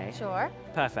that okay? Sure.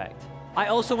 Perfect. I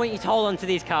also want you to hold on to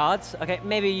these cards. Okay,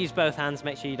 maybe use both hands.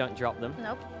 Make sure you don't drop them.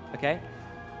 Nope. Okay.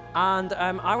 And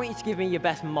I want you to give me your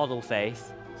best model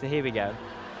face. So here we go.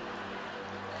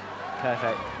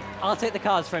 Perfect. I'll take the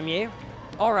cards from you.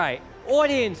 All right.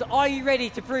 Audience, are you ready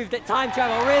to prove that time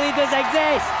travel really does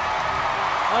exist?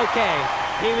 Okay,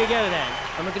 here we go then.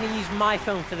 And we're going to use my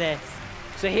phone for this.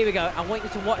 So here we go. I want you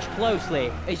to watch closely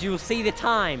as you will see the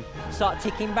time start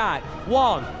ticking back.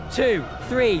 1, 2,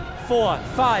 3, 4,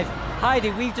 5.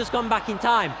 Heidi, we've just gone back in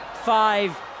time.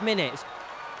 5 minutes.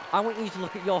 I want you to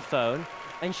look at your phone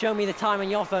and show me the time on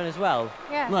your phone as well.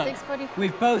 Yeah, Look, 6:44.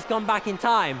 we've both gone back in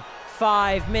time.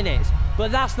 5 minutes.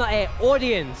 But that's not it.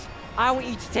 Audience, I want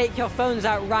you to take your phones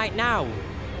out right now.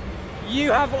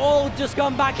 You have all just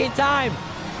gone back in time.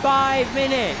 5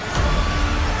 minutes.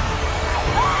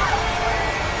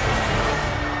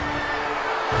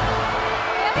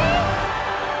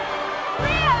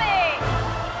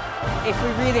 If we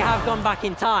really have gone back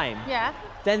in time,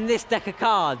 then this deck of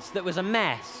cards that was a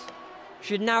mess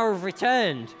should now have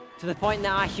returned to the point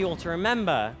that I asked you all to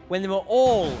remember when they were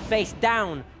all face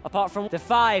down, apart from the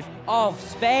 5 of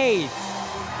spades.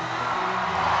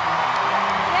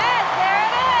 Yes, there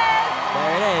it is.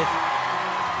 There it is.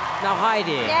 Now,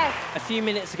 Heidi, Yes. a few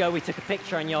minutes ago we took a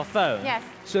picture on your phone. Yes.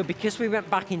 So because we went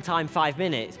back in time 5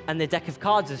 minutes and the deck of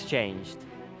cards has changed,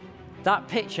 that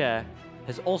picture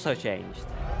has also changed.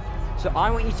 So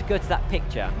I want you to go to that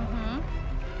picture.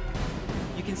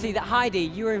 You can see that, Heidi,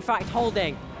 you are in fact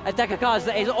holding a deck of cards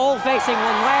that is all facing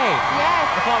one way.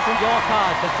 Yes. Apart from your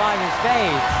card, the 5 of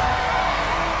spades.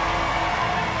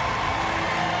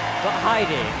 But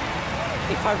Heidi,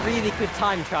 if I really could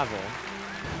time travel,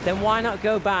 then why not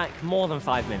go back more than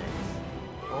 5 minutes?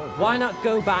 Why not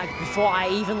go back before I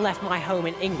even left my home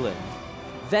in England?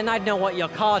 Then I'd know what your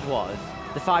card was,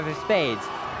 the 5 of spades.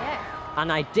 Yes.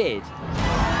 And I did.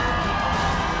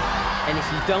 And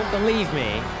if you don't believe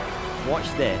me, watch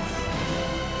this.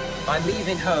 I'm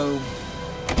leaving home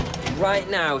right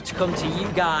now to come to you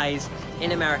guys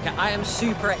in America. I am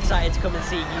super excited to come and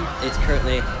see you. It's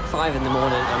currently 5 in the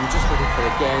morning. I'm just looking for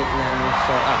the gate now.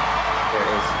 So, there it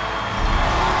is.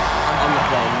 I'm on the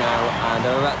plane now, and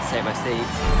I'm about to take my seat.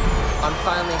 I'm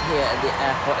finally here at the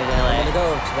airport in LA. I'm gonna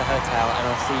go to the hotel and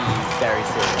I'll see you very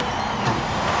soon.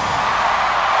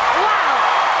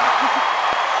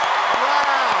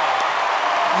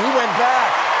 You went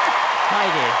back.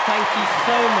 Heidi, thank you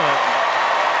so much.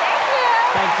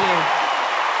 Thank you.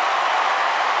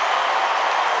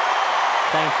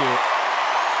 Thank you.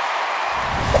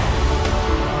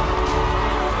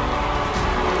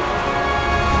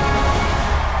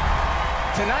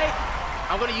 Tonight,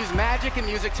 I'm going to use magic and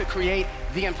music to create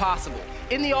the impossible.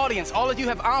 In the audience, all of you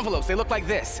have envelopes. They look like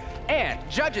this. And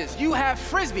judges, you have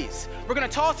frisbees. We're going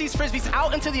to toss these frisbees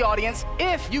out into the audience.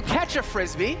 If you catch a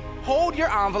frisbee, hold your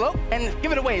envelope and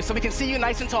give it a wave so we can see you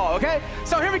nice and tall, okay?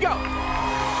 So here we go.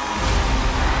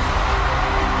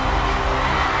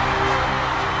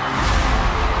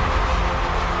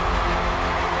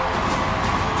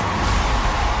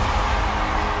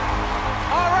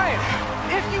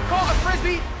 Caught a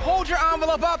frisbee, hold your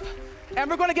envelope up, and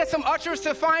we're gonna get some ushers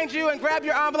to find you and grab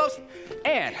your envelopes.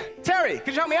 And Terry,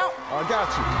 could you help me out? I got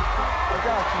you. I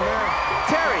got you, man.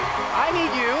 Terry, I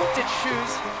need you to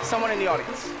choose someone in the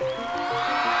audience. This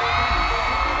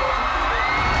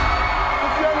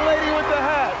young lady with the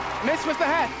hat. Miss with the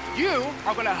hat, you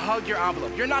are gonna hug your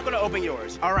envelope. You're not gonna open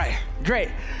yours. All right, great.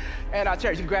 And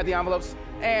Terry, you can grab the envelopes.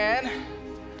 And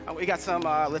we got some,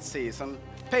 let's see, some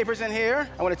papers in here.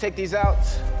 I want to take these out.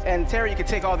 And Terry, you can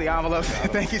take all the envelopes.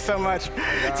 Thank you so much.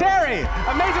 Terry,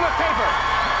 amazing with paper.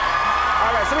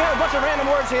 All right, so we have a bunch of random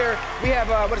words here. We have,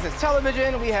 what is this,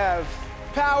 television. We have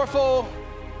powerful,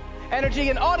 energy,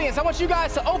 and audience. I want you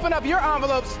guys to open up your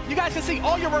envelopes. You guys can see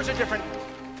all your words are different.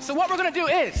 So what we're going to do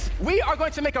is, we are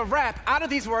going to make a rap out of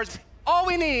these words. All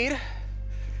we need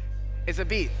is a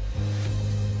beat.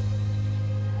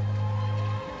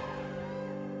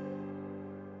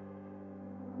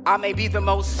 I may be the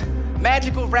most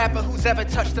magical rapper who's ever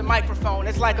touched the microphone.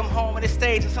 It's like I'm home on the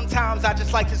stage, and sometimes I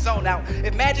just like to zone out.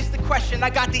 If magic's the question, I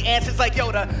got the answers like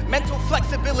Yoda. Mental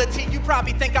flexibility, you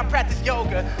probably think I practice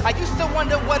yoga. I used to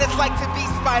wonder what it's like to be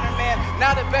Spider-Man.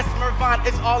 Now the best Mervant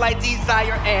is all I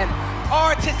desire, and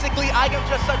artistically, I am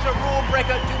just such a rule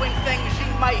breaker, doing things you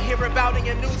might hear about in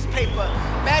your newspaper.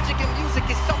 Magic and music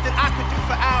is something I could do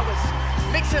for hours.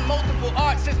 Mixing multiple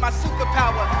arts is my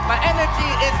superpower. My energy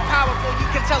is powerful, you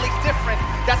can tell it's different.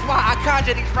 That's why I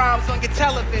conjure these rhymes on your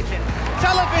television.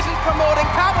 Television's promoting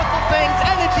powerful things,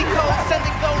 energy codes,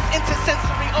 sending those into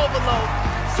sensory overload.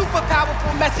 Super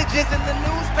powerful messages in the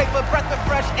newspaper, breath of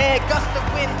fresh air, gust of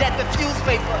wind that diffuse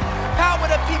vapor. Power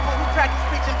to people who practice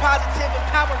preaching positive,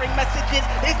 empowering messages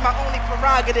is my only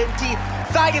prerogative.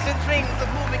 Desires and dreams of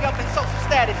moving up in social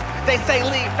status. They say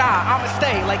leave, nah, I'ma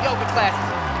stay like yoga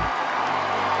classes.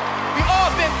 We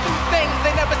all been through things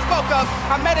they never spoke of.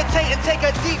 I meditate and take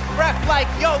a deep breath like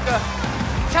yoga.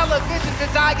 Television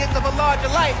desires of a larger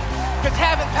life, cause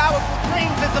having powerful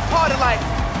dreams is a part of life.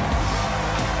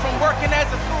 From working as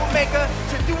a food maker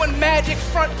to doing magic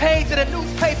front page of the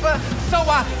newspaper. So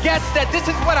I guess that this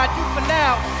is what I do for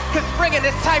now, cause bringing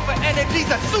this type of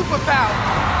energy's a superpower.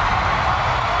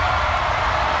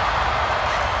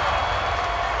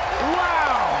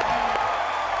 Wow!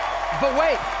 But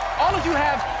wait, all of you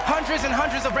have hundreds and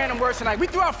hundreds of random words tonight. We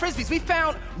threw out frisbees. We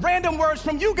found random words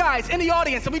from you guys in the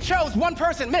audience, and we chose one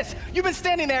person. Miss, you've been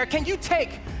standing there. Can you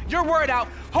take your word out,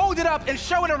 hold it up, and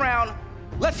show it around?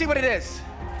 Let's see what it is.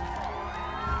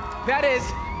 That is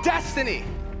destiny.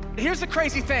 Here's the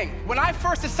crazy thing. When I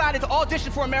first decided to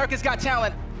audition for America's Got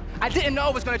Talent, I didn't know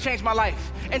it was going to change my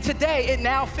life. And today, it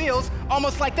now feels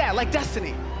almost like that, like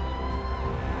destiny.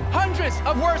 Hundreds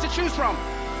of words to choose from.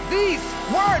 These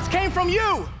words came from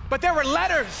you, but there were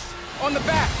letters on the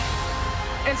back.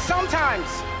 And sometimes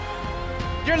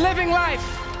you're living life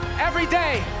every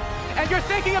day, and you're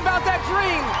thinking about that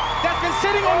dream that's been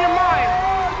sitting on your mind.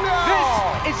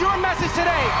 This is your message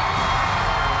today.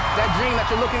 That dream that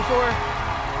you're looking for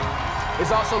is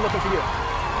also looking for you.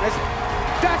 Listen,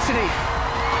 destiny.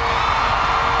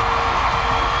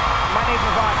 My name's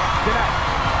Mervant. Good night.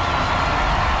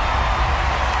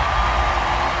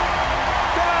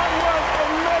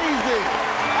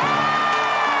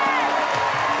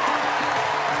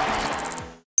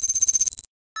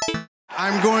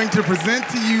 I'm going to present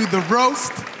to you the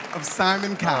roast of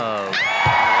Simon Cowell.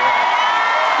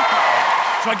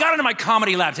 So I got into my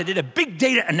comedy labs. I did a big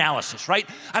data analysis, right?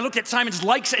 I looked at Simon's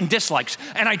likes and dislikes,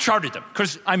 and I charted them,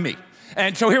 because I'm me.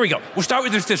 And so here we go. We'll start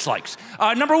with his dislikes.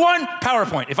 Number one,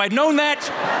 PowerPoint. If I'd known that,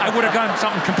 I would have done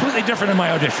something completely different in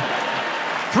my audition.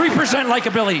 3%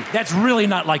 likability. That's really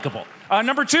not likable.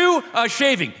 Number two,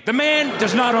 shaving. The man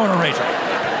does not own a razor,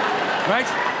 right?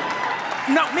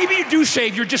 No, maybe you do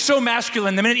shave. You're just so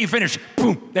masculine. The minute you finish,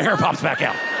 boom, the hair pops back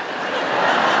out.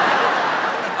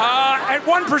 at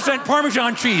 1%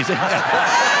 Parmesan cheese.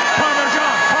 Parmesan.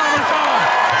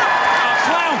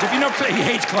 Clowns, if you know, he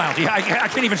hates clowns. I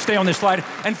can't even stay on this slide.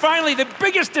 And finally, the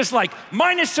biggest dislike,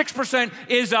 -6%,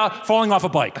 is falling off a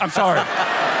bike. I'm sorry.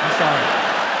 I'm sorry.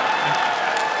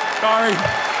 Sorry.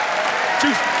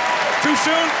 Too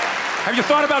soon? Have you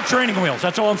thought about training wheels?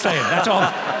 That's all I'm saying. That's all.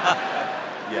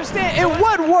 Understand? In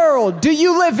what world do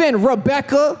you live in,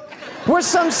 Rebecca? Where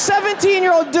some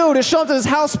 17-year-old dude is showing up to this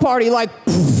house party like,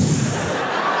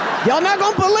 y'all not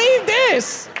gonna believe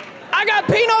this. I got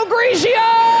Pinot Grigio!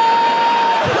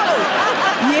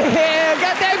 Yeah,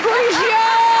 got that Grigio!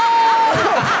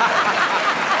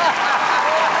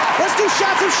 Let's do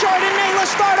shots of Chardonnay.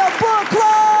 Let's start a book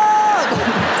club!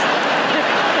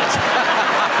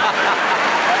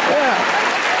 Yeah.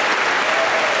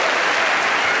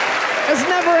 It's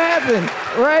never happened,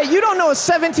 right? You don't know a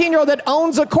 17-year-old that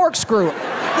owns a corkscrew.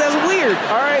 That's weird,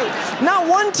 all right? Not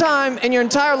one time in your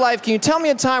entire life can you tell me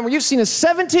a time where you've seen a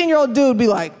 17-year-old dude be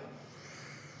like,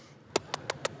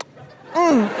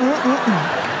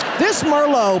 this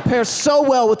Merlot pairs so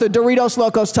well with the Doritos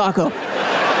Locos Taco.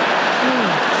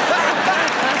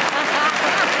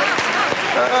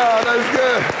 Oh, that's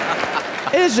good.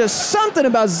 It's just something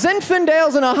about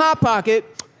Zinfandels in a Hot Pocket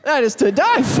that is to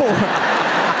die for.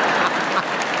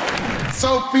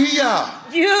 Sophia.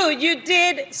 You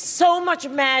did so much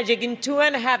magic in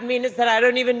 2.5 minutes that I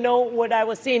don't even know what I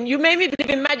was seeing. You made me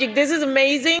believe in magic. This is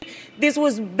amazing. This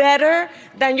was better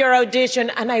than your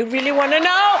audition, and I really want to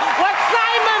know what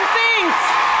Simon thinks.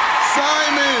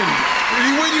 Simon, did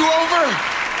he win you over?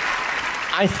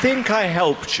 I think I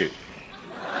helped you.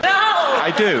 No!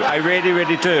 I do. I really,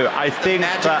 really do. I think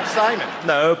Magic that of Simon.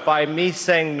 No, by me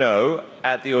saying no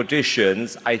at the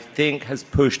auditions, I think has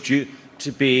pushed you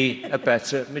to be a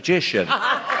better magician. And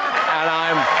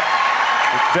I'm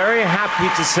very happy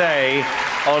to say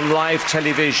on live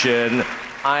television,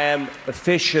 I am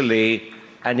officially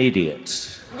an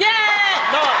idiot. Yeah!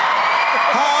 No.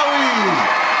 Howie!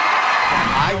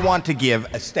 I want to give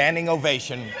a standing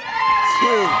ovation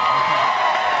to,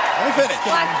 let me finish,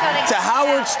 to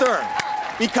Howard Stern.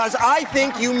 Because I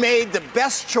think you made the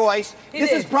best choice.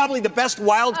 This is probably the best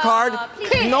wild card.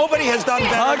 Nobody has done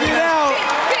better. Hug it out.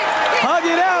 Hug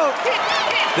it out.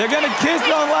 They're gonna kiss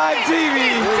on live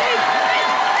TV.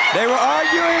 They were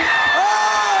arguing.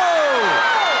 Oh!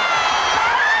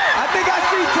 I think I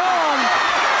see tongue.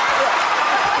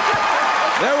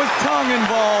 There was tongue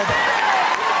involved.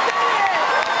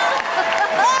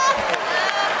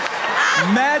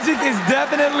 Magic is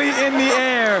definitely in the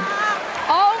air.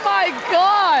 Oh my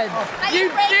God! You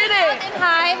did it!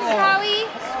 Hives, Howie.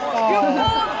 You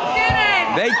both did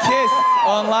it! They kissed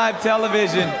on live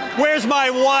television. Where's my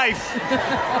wife?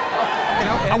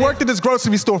 I worked at this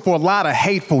grocery store for a lot of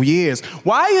hateful years.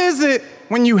 Why is it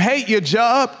when you hate your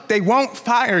job, they won't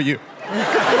fire you?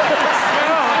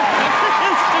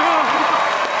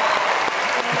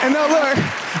 And now look,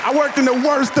 I worked in the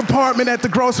worst department at the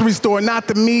grocery store. Not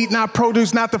the meat, not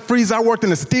produce, not the freezer. I worked in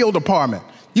the steel department.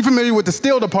 You familiar with the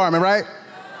steel department, right?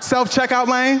 Self-checkout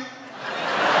lane?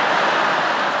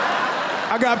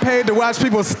 I got paid to watch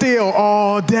people steal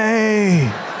all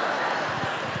day.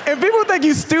 And people think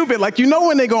you stupid. Like, you know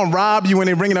when they're gonna rob you when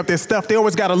they're bringing up their stuff, they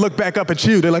always gotta look back up at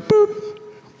you. They're like, boop,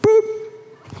 boop.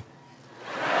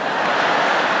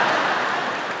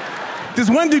 This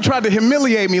one dude tried to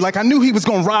humiliate me, like I knew he was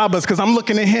gonna rob us because I'm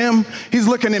looking at him, he's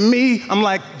looking at me. I'm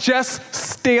like, just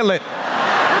steal it.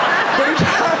 But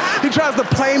he tries to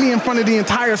play me in front of the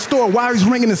entire store while he's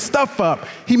ringing his stuff up.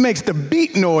 He makes the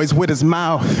beat noise with his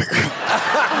mouth.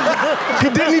 He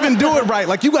didn't even do it right.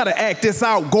 Like, you gotta act this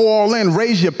out, go all in,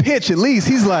 raise your pitch at least.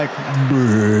 He's like,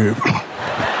 brr.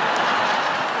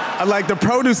 Like, the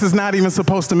produce is not even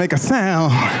supposed to make a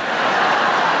sound.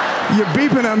 You're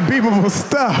beeping unbeepable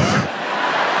stuff.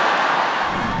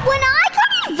 When I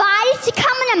got invited to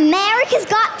come in America's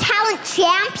Got Talent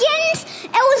Champions,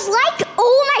 it was like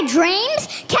all my dreams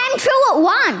came true at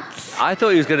once. I thought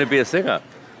he was going to be a singer.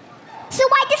 So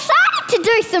I decided to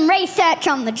do some research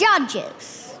on the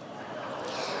judges.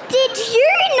 Did you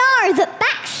know that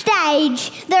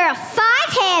backstage there are 5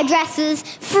 hairdressers,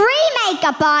 3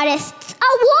 makeup artists,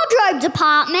 a wardrobe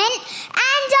department,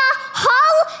 and a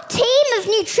whole team of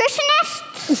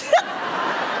nutritionists?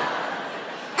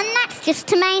 And that's just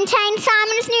to maintain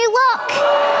Simon's new look.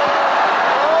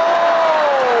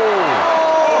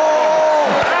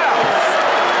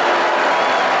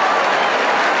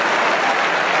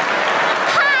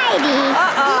 Heidi,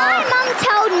 my mum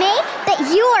told me that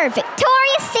you are a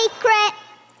Victoria's Secret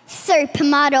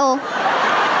supermodel.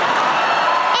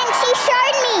 And she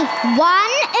showed me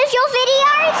one of your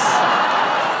videos.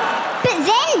 But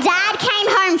then Dad came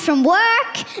home home from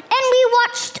work and we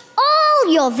watched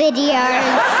all your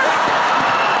videos.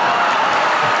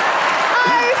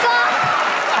 Over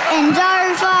and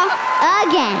over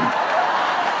again.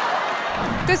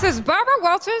 This is Barbara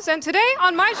Walters, and today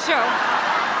on my show,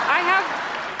 I have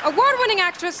award-winning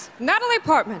actress Natalie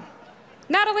Portman.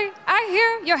 Natalie, I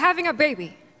hear you're having a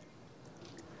baby.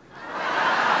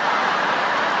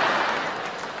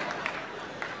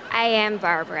 I am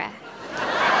Barbara.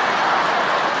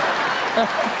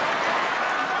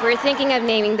 We're thinking of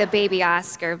naming the baby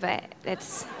Oscar, but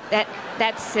that's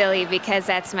silly because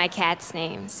that's my cat's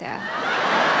name, so.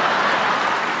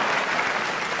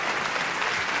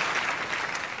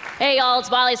 Hey y'all, it's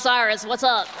Miley Cyrus. What's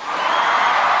up?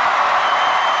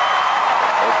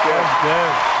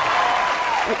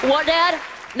 What, Dad?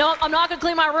 No, I'm not gonna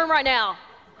clean my room right now.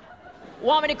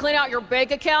 Want me to clean out your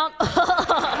bank account?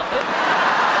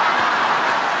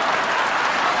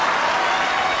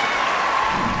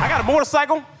 I got a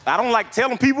motorcycle. I don't like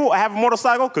telling people I have a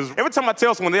motorcycle because every time I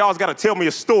tell someone, they always got to tell me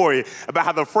a story about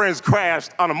how their friends crashed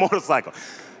on a motorcycle.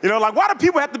 You know, like, why do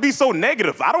people have to be so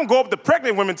negative? I don't go up to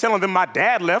pregnant women telling them my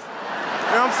dad left. You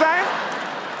know what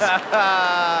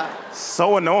I'm saying?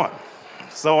 So annoying.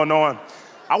 So annoying.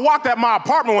 I walked at my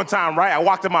apartment one time, right? I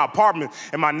walked at my apartment,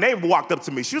 and my neighbor walked up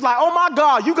to me. She was like, oh, my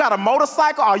God, you got a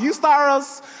motorcycle? You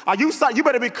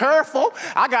better be careful.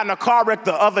 I got in a car wreck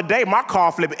the other day. My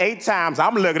car flipped 8 times.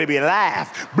 I'm lucky to be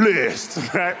alive.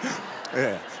 Blessed, right?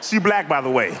 Yeah. She black, by the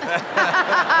way.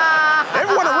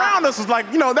 Everyone around us was like,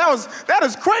 you know, that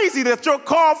is crazy that your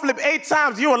car flipped 8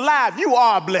 times, you're alive. You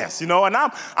are blessed, you know? And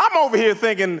I'm over here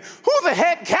thinking, who the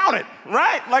heck counted,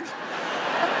 right? Like,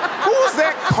 who's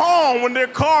that calm when their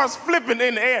car's flipping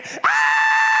in the air? Ah!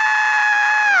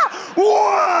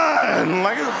 One!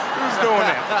 Like, who's doing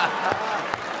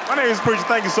that? My name is Preacher.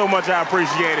 Thank you so much. I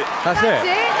appreciate it. That's it.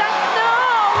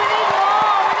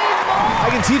 I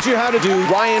can teach you how to do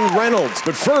Ryan Reynolds,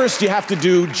 but first you have to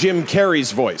do Jim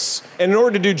Carrey's voice. And in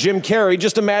order to do Jim Carrey,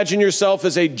 just imagine yourself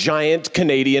as a giant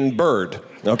Canadian bird,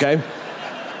 okay?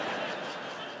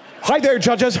 Hi there,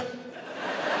 judges.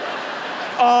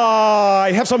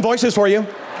 I have some voices for you.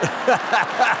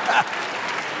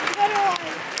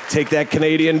 Take that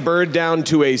Canadian bird down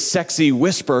to a sexy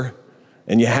whisper,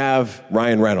 and you have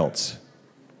Ryan Reynolds.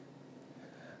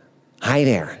 Hi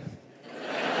there.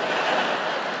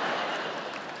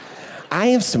 I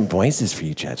have some voices for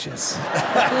you, judges.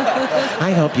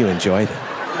 I hope you enjoy them.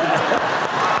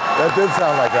 That did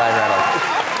sound like Ryan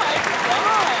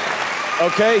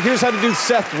Reynolds. Okay, here's how to do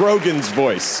Seth Rogen's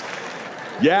voice.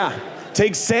 Yeah,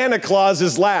 take Santa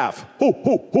Claus's laugh. Hoo,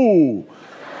 hoo, hoo.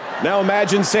 Now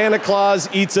imagine Santa Claus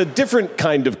eats a different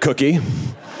kind of cookie.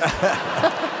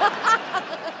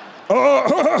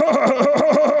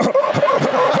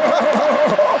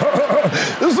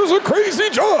 This is a crazy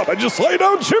job. I just slide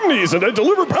down chimneys and I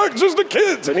deliver packages to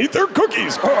kids and eat their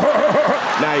cookies.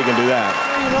 Now you can do that.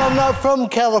 You know, I'm not from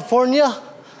California,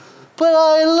 but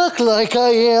I look like I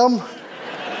am.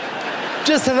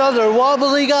 Just another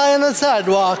wobbly guy on the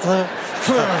sidewalk.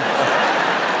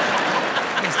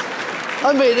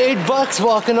 I made $8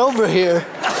 walking over here.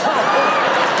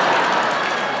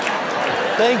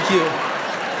 Thank you.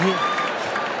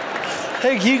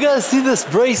 Hey, can you guys see this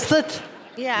bracelet?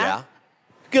 Yeah.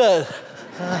 Good.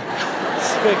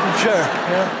 Just making sure.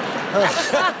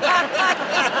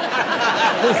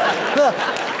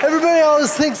 Everybody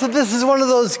always thinks that this is one of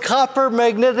those copper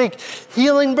magnetic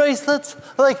healing bracelets.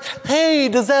 Like, hey,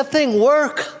 does that thing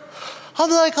work? I'm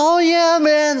like, oh yeah,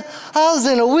 man. I was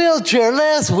in a wheelchair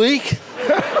last week.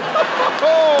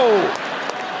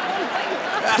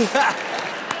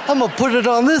 I'm gonna put it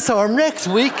on this arm next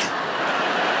week.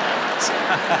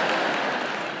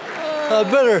 I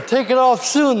better take it off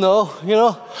soon, though. You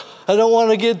know, I don't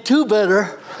want to get too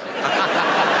better.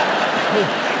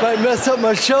 Might mess up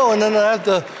my show, and then I have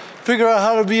to figure out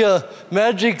how to be a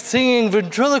magic singing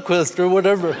ventriloquist or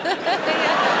whatever.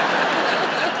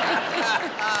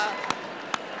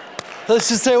 Let's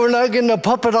just say we're not getting a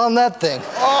puppet on that thing.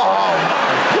 Oh,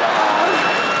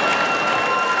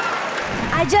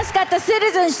 I just got the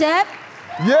citizenship.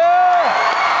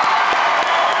 yeah!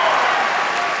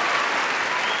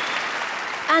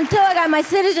 Until I got my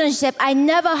citizenship, I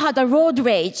never had a road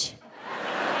rage.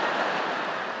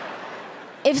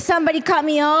 If somebody cut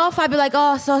me off, I'd be like,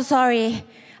 oh, so sorry.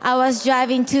 I was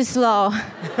driving too slow.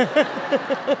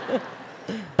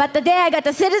 But the day I got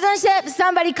the citizenship,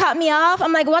 somebody cut me off.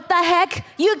 I'm like, what the heck?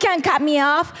 You can't cut me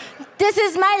off. This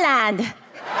is my land.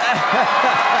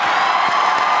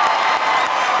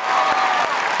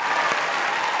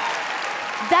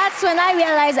 That's when I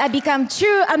realized I become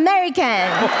true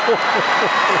American.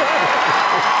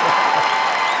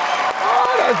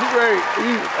 That's great.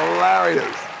 He's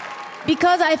hilarious.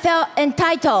 Because I felt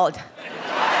entitled.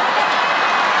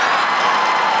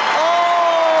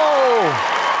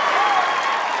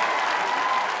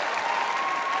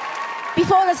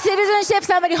 Before the citizenship,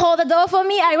 somebody hold the door for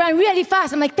me. I ran really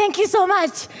fast. I'm like, thank you so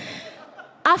much.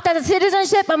 After the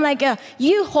citizenship, I'm like,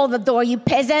 you hold the door, you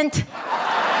peasant.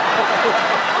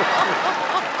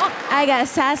 I got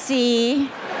sassy.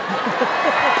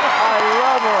 I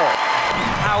love her.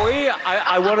 Howie,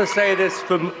 I want to say this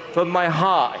from my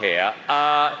heart here.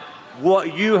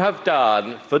 What you have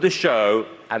done for the show,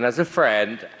 and as a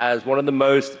friend, as one of the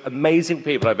most amazing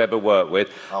people I've ever worked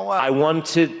with, I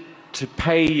wanted to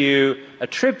pay you a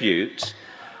tribute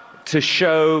to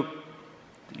show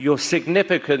your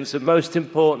significance and, most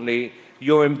importantly,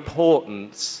 your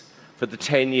importance for the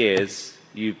 10 years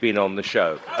you've been on the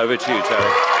show. Over to you,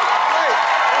 Terry.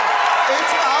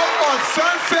 It's out on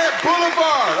Sunset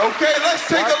Boulevard. Okay, let's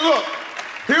take a look.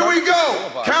 Here we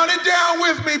go. Count it down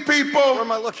with me, people. Where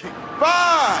am I looking?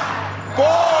 5, 4,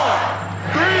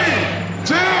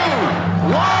 3, 2,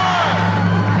 1.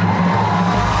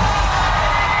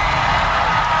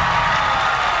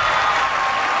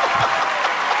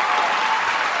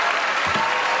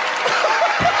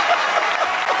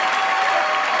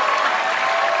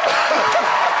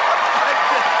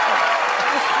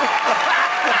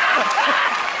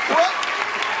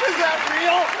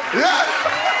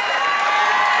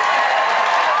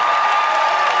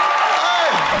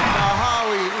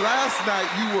 Night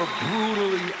you were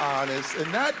brutally honest,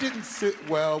 and that didn't sit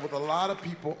well with a lot of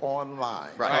people online.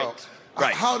 Right.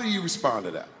 How do you respond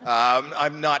to that?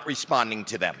 I'm not responding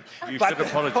to them. You should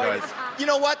apologize. You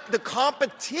know what? The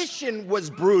competition was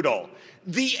brutal.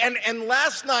 And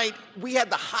last night we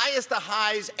had the highest of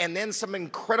highs and then some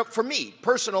incredible, for me,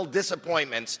 personal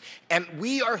disappointments. And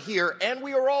we are here and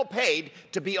we are all paid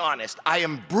to be honest. I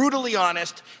am brutally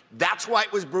honest. That's why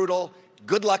it was brutal.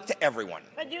 Good luck to everyone.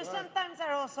 But you sometimes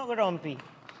are also grumpy.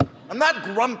 I'm not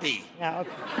grumpy. Yeah,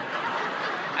 okay.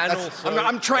 And also,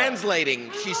 I'm translating.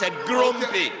 She said grumpy.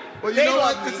 Okay. Well, you know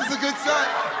what? This is a good sign.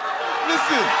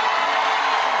 Listen,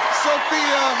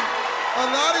 Sophia, a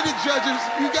lot of the judges,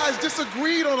 you guys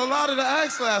disagreed on a lot of the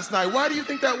acts last night. Why do you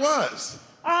think that was?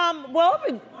 Well,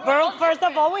 first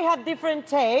of all, we have different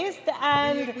tastes,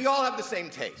 and we all have the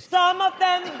same taste. Some of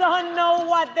them don't know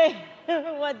what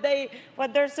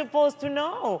they're supposed to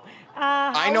know.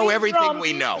 I know everything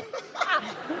we know.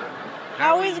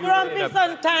 How is grumpy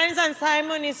sometimes, and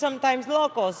Simon is sometimes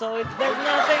loco, so there's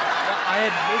nothing. I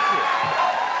admit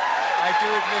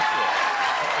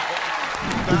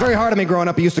it. He was very hard on me growing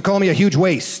up. He used to call me a huge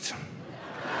waste.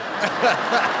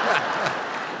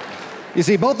 You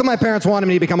see, both of my parents wanted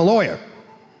me to become a lawyer.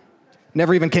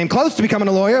 Never even came close to becoming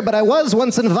a lawyer, but I was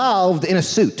once involved in a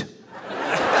suit.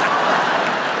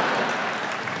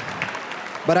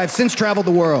 But I've since traveled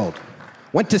the world.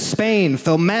 Went to Spain,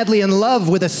 fell madly in love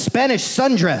with a Spanish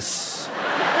sundress.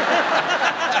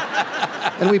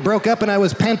 And we broke up and I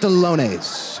was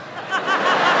pantalones.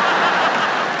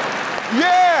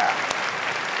 Yeah!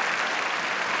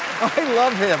 I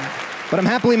love him. But I'm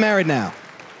happily married now.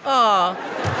 Aw.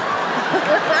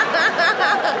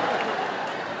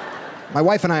 My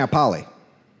wife and I are poly.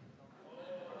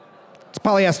 It's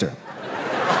polyester.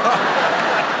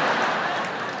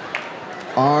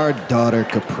 Our daughter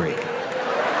Capri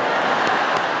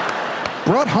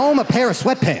brought home a pair of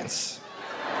sweatpants.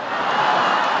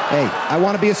 Hey, I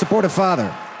want to be a supportive father,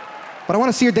 but I want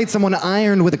to see her date someone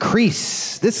ironed with a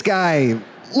crease. This guy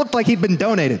looked like he'd been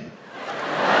donated.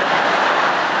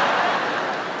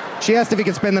 She asked if he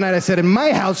could spend the night. I said, in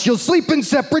my house, you'll sleep in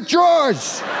separate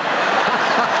drawers.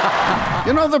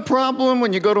 You know the problem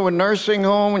when you go to a nursing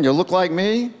home and you look like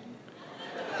me?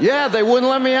 Yeah, they wouldn't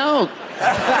let me out.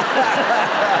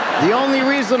 The only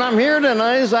reason I'm here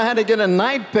tonight is I had to get a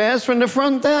night pass from the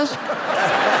front desk.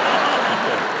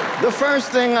 The first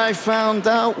thing I found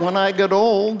out when I got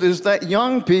old is that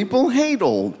young people hate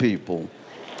old people.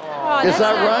 Oh, is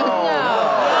that right?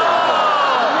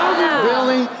 No.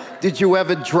 Really? Did you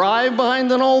ever drive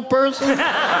behind an old person?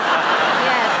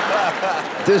 Yes.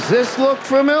 Does this look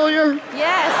familiar?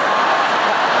 Yes.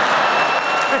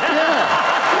 Yeah.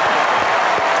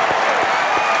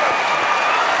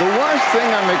 The worst thing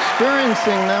I'm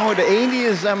experiencing now at 80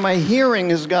 is that my hearing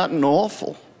has gotten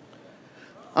awful.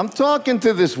 I'm talking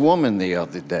to this woman the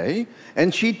other day,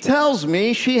 and she tells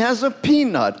me she has a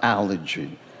peanut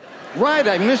allergy. Right,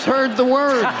 I misheard the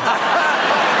word.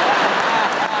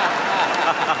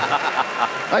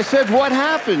 I said, what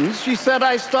happens? She said,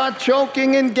 I start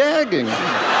choking and gagging.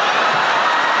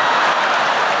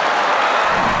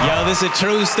 Yo, this is a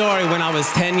true story. When I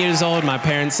was 10 years old, my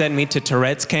parents sent me to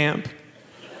Tourette's camp.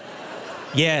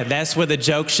 Yeah, that's where the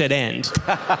joke should end.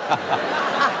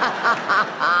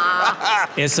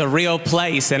 It's a real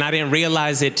place, and I didn't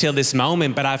realize it till this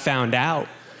moment, but I found out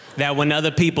that when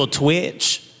other people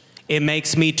twitch, it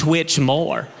makes me twitch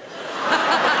more.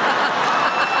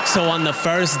 So on the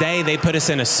first day, they put us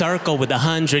in a circle with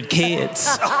 100 kids.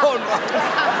 Oh,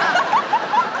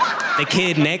 no. The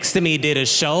kid next to me did a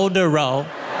shoulder roll,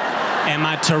 and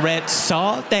my Tourette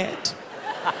saw that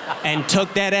and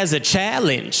took that as a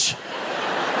challenge.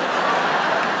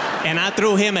 And I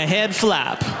threw him a head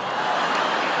flop.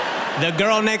 The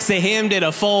girl next to him did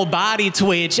a full body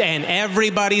twitch, and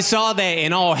everybody saw that,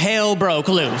 and all hell broke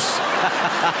loose.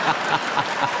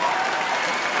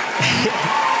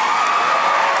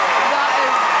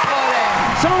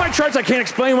 Some of my charts I can't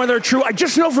explain whether they're true. I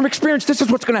just know from experience this is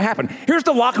what's going to happen. Here's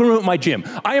the locker room at my gym.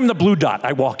 I am the blue dot.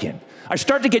 I walk in. I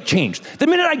start to get changed. The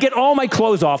minute I get all my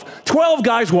clothes off, 12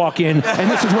 guys walk in, and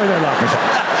this is where their lockers are.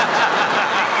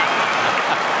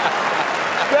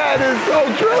 That is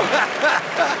so true.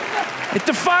 It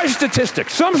defies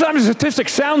statistics. Sometimes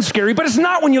statistics sound scary, but it's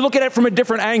not when you look at it from a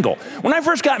different angle. When I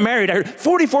first got married, I heard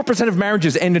 44% of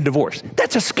marriages end in divorce.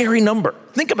 That's a scary number.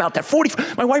 Think about that.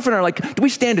 My wife and I are like, do we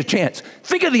stand a chance?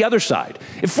 Think of the other side.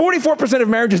 If 44% of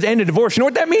marriages end in divorce, you know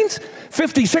what that means?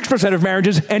 56% of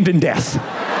marriages end in death.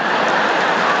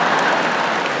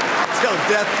 Till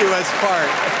death do us part.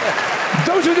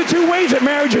 Those are the two ways that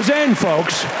marriages end,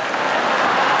 folks.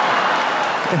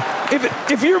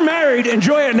 If you're married,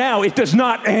 enjoy it now. It does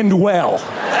not end well.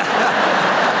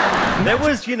 There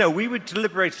was, you know, we were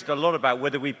deliberated a lot about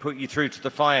whether we put you through to the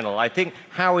final. I think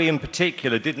Howie in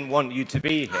particular didn't want you to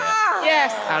be here.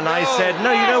 Yes. And I said,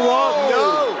 no, you know what?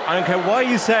 No. I don't care what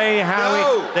you say, Howie.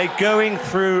 No. They're going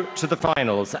through to the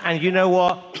finals. And you know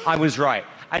what? I was right.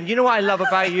 And you know what I love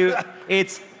about you?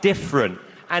 It's different.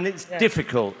 And it's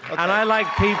difficult. Okay. And I like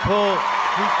people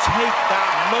who take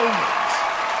that moment.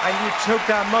 And you took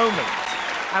that moment.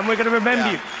 And we're going to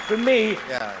remember you. For me,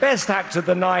 best actor of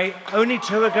the night, only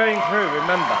 2 are going through,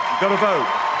 remember. You've got to vote.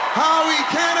 Howie,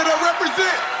 Canada,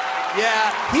 represent.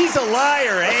 Yeah, he's a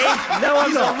liar, eh? No, I'm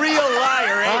he's not. a real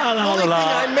liar, eh? The only thing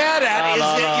I'm mad at is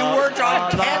that you weren't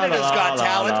on Canada's Got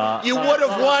Talent. You would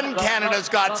have won Canada's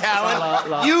Got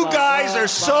Talent. You guys are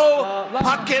so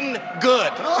fucking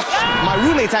good. My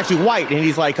roommate's actually white, and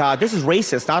he's like, this is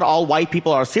racist. Not all white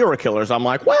people are serial killers. I'm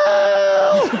like,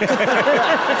 well,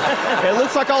 it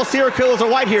looks like all serial killers are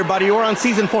white here, buddy. You're on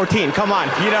season 14. Come on.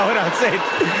 You know what I'm saying?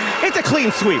 It's a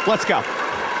clean sweep. Let's go.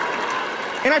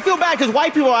 And I feel bad because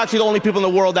white people are actually the only people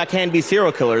in the world that can be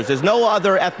serial killers. There's no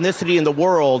other ethnicity in the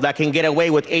world that can get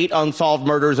away with 8 unsolved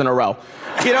murders in a row.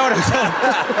 You know what I'm saying?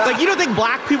 Like, you don't think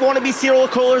black people want to be serial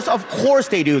killers? Of course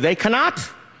they do. They cannot.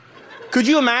 Could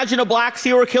you imagine a black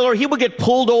serial killer? He would get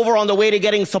pulled over on the way to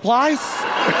getting supplies.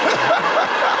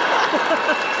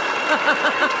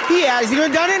 He hasn't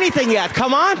even done anything yet.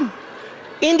 Come on.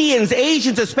 Indians,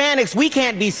 Asians, Hispanics, we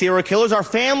can't be serial killers. Our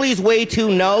family's way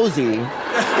too nosy.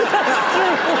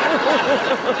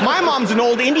 My mom's an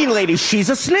old Indian lady. She's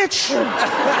a snitch.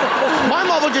 My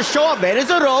mom will just show up. Where is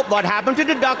the rope? What happened to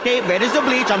the duct tape? Where is the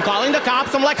bleach? I'm calling the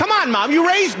cops. I'm like, come on, Mom, you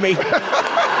raised me.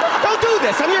 Don't do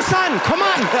this. I'm your son. Come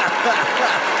on. The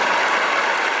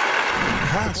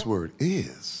password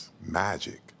is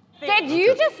magic. Did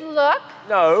you just look?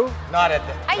 No. Not at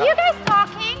the... Are you guys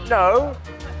talking? No.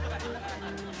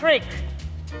 Trick.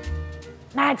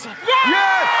 Magic. Yes!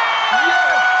 Yes!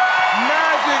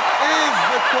 Magic is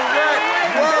the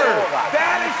correct word.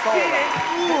 That is cheating.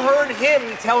 You heard him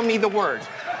tell me the word.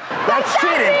 That's That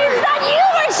cheating. means that you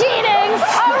were cheating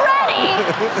already.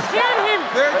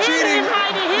 They're cheating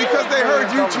because they heard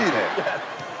you cheating.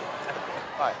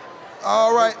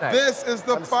 All right, this is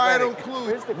the final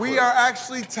clue. We are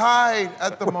actually tied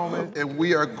at the moment, and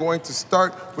we are going to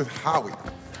start with Howie.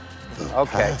 The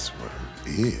password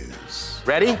is...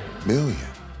 Ready?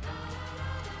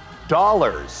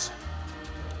 $1,000,000.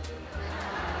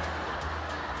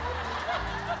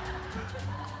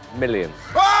 Million.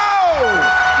 Oh!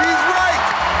 He's right!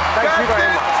 Thank you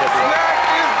very much, everyone.